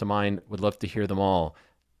comes to mind. Would love to hear them all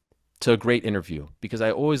to a great interview because I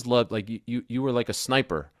always loved like you were like a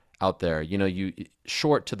sniper out there. You know, you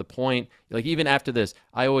short to the point. Like even after this,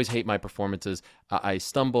 I always hate my performances. I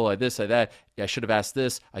stumble, I this, I that. I should have asked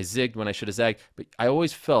this. I zigged when I should have zagged. But I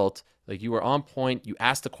always felt like you were on point. You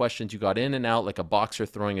asked the questions. You got in and out like a boxer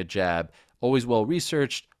throwing a jab. Always well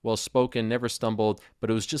researched, well spoken, never stumbled. But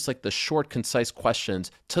it was just like the short, concise questions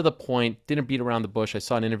to the point. Didn't beat around the bush. I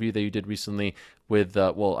saw an interview that you did recently with,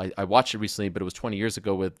 I watched it recently, but it was 20 years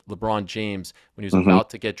ago with LeBron James when he was Mm-hmm. about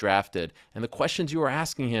to get drafted. And the questions you were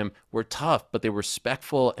asking him were tough, but they were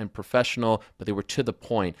respectful and professional, but they were to the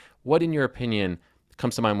point. What, in your opinion,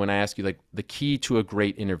 comes to mind when I ask you like the key to a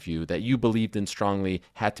great interview that you believed in strongly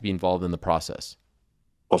had to be involved in the process?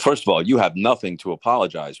 Well, first of all, you have nothing to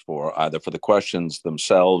apologize for, either for the questions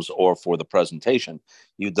themselves or for the presentation.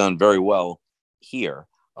 You've done very well here.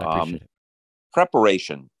 I appreciate it.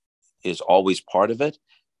 Preparation is always part of it.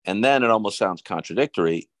 And then it almost sounds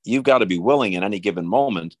contradictory. You've got to be willing in any given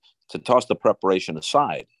moment to toss the preparation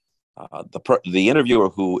aside. The interviewer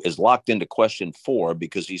who is locked into question 4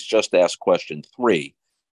 because he's just asked question 3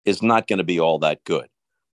 is not going to be all that good.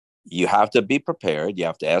 You have to be prepared. You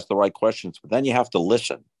have to ask the right questions, but then you have to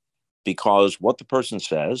listen because what the person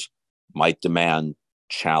says might demand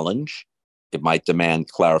challenge. It might demand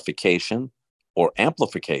clarification or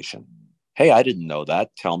amplification. Hey, I didn't know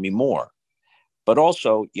that. Tell me more. But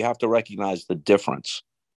also, you have to recognize the difference.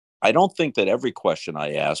 I don't think that every question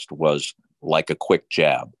I asked was like a quick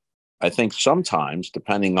jab. I think sometimes,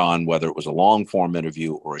 depending on whether it was a long form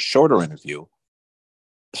interview or a shorter interview,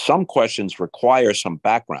 some questions require some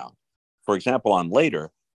background. For example, on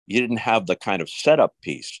later, you didn't have the kind of setup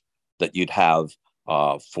piece that you'd have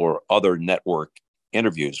for other network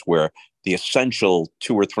interviews where the essential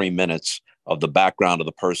 2 or 3 minutes of the background of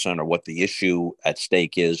the person or what the issue at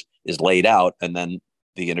stake is laid out, and then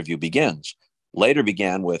the interview begins. Later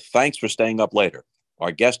began with, thanks for staying up later.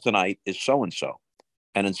 Our guest tonight is so-and-so.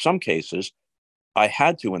 And in some cases, I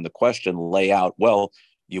had to, in the question, lay out, well,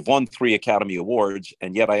 you've won 3 Academy Awards,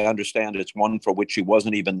 and yet I understand it's one for which you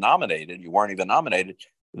wasn't even nominated. You weren't even nominated.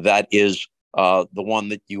 That is the one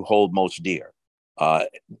that you hold most dear.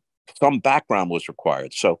 Some background was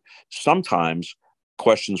required. So sometimes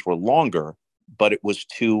questions were longer, but it was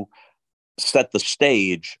to set the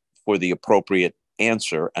stage for the appropriate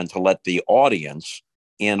answer and to let the audience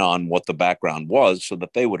in on what the background was so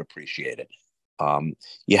that they would appreciate it.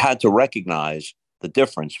 You had to recognize the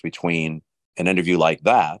difference between an interview like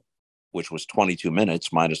that, which was 22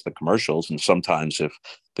 minutes minus the commercials. And sometimes if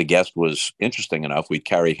the guest was interesting enough, we'd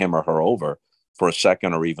carry him or her over for a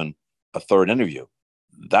second or even a third interview.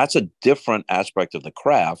 That's a different aspect of the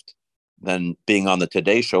craft than being on the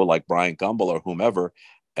Today Show like Brian Gumbel or whomever.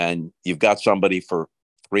 And you've got somebody for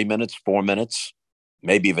 3 minutes, 4 minutes,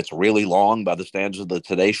 maybe if it's really long by the standards of the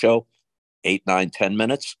Today Show, 8, 9, 10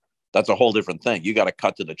 minutes. That's a whole different thing. You got to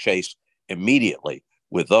cut to the chase immediately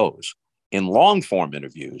with those. In long form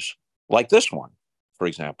interviews, like this one, for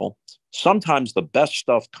example, sometimes the best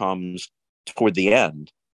stuff comes toward the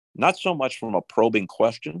end, not so much from a probing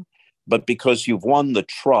question, but because you've won the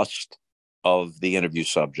trust of the interview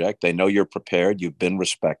subject. They know you're prepared, you've been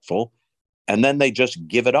respectful, and then they just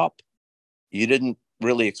give it up. You didn't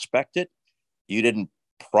really expect it. You didn't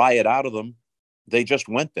pry it out of them. They just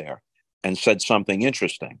went there and said something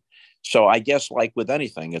interesting. So I guess like with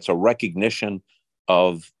anything, it's a recognition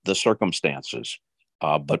of the circumstances.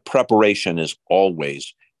 But preparation is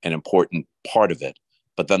always an important part of it.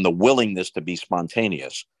 But then the willingness to be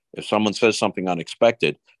spontaneous. If someone says something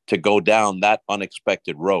unexpected, to go down that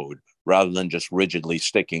unexpected road rather than just rigidly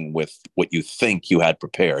sticking with what you think you had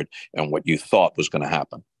prepared and what you thought was going to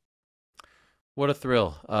happen. What a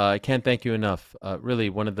thrill. I can't thank you enough. Really,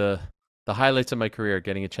 one of the highlights of my career,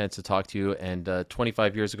 getting a chance to talk to you. And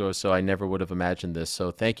 25 years ago or so, I never would have imagined this. So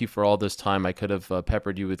thank you for all this time. I could have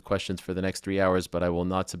peppered you with questions for the next 3 hours, but I will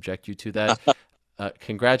not subject you to that.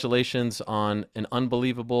 congratulations on an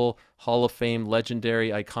unbelievable Hall of Fame, legendary,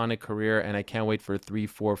 iconic career. And I can't wait for 3,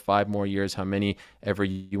 4, 5 more years, how many ever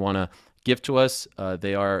you want to give to us.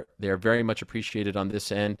 They are very much appreciated on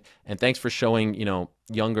this end. And thanks for showing,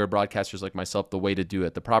 younger broadcasters like myself the way to do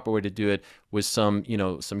it, the proper way to do it, with some,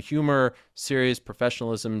 some humor, serious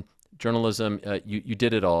professionalism, journalism. You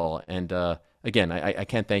did it all. And again, I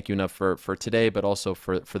can't thank you enough for today, but also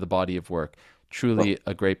for the body of work. Truly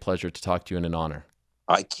a great pleasure to talk to you and an honor.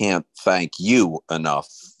 I can't thank you enough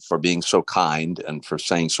for being so kind and for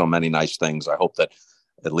saying so many nice things. I hope that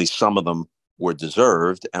at least some of them were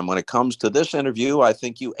deserved. And when it comes to this interview, I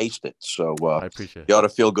think you aced it. So I appreciate it. You ought to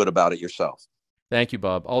feel good about it yourself. Thank you,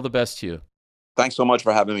 Bob. All the best to you. Thanks so much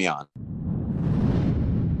for having me on.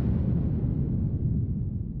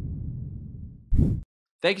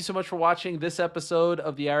 Thank you so much for watching this episode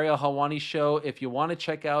of the Ariel Helwani Show. If you want to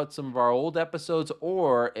check out some of our old episodes,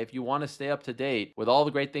 or if you want to stay up to date with all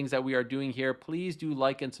the great things that we are doing here, please do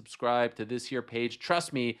like and subscribe to this here page.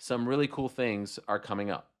 Trust me, some really cool things are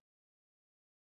coming up.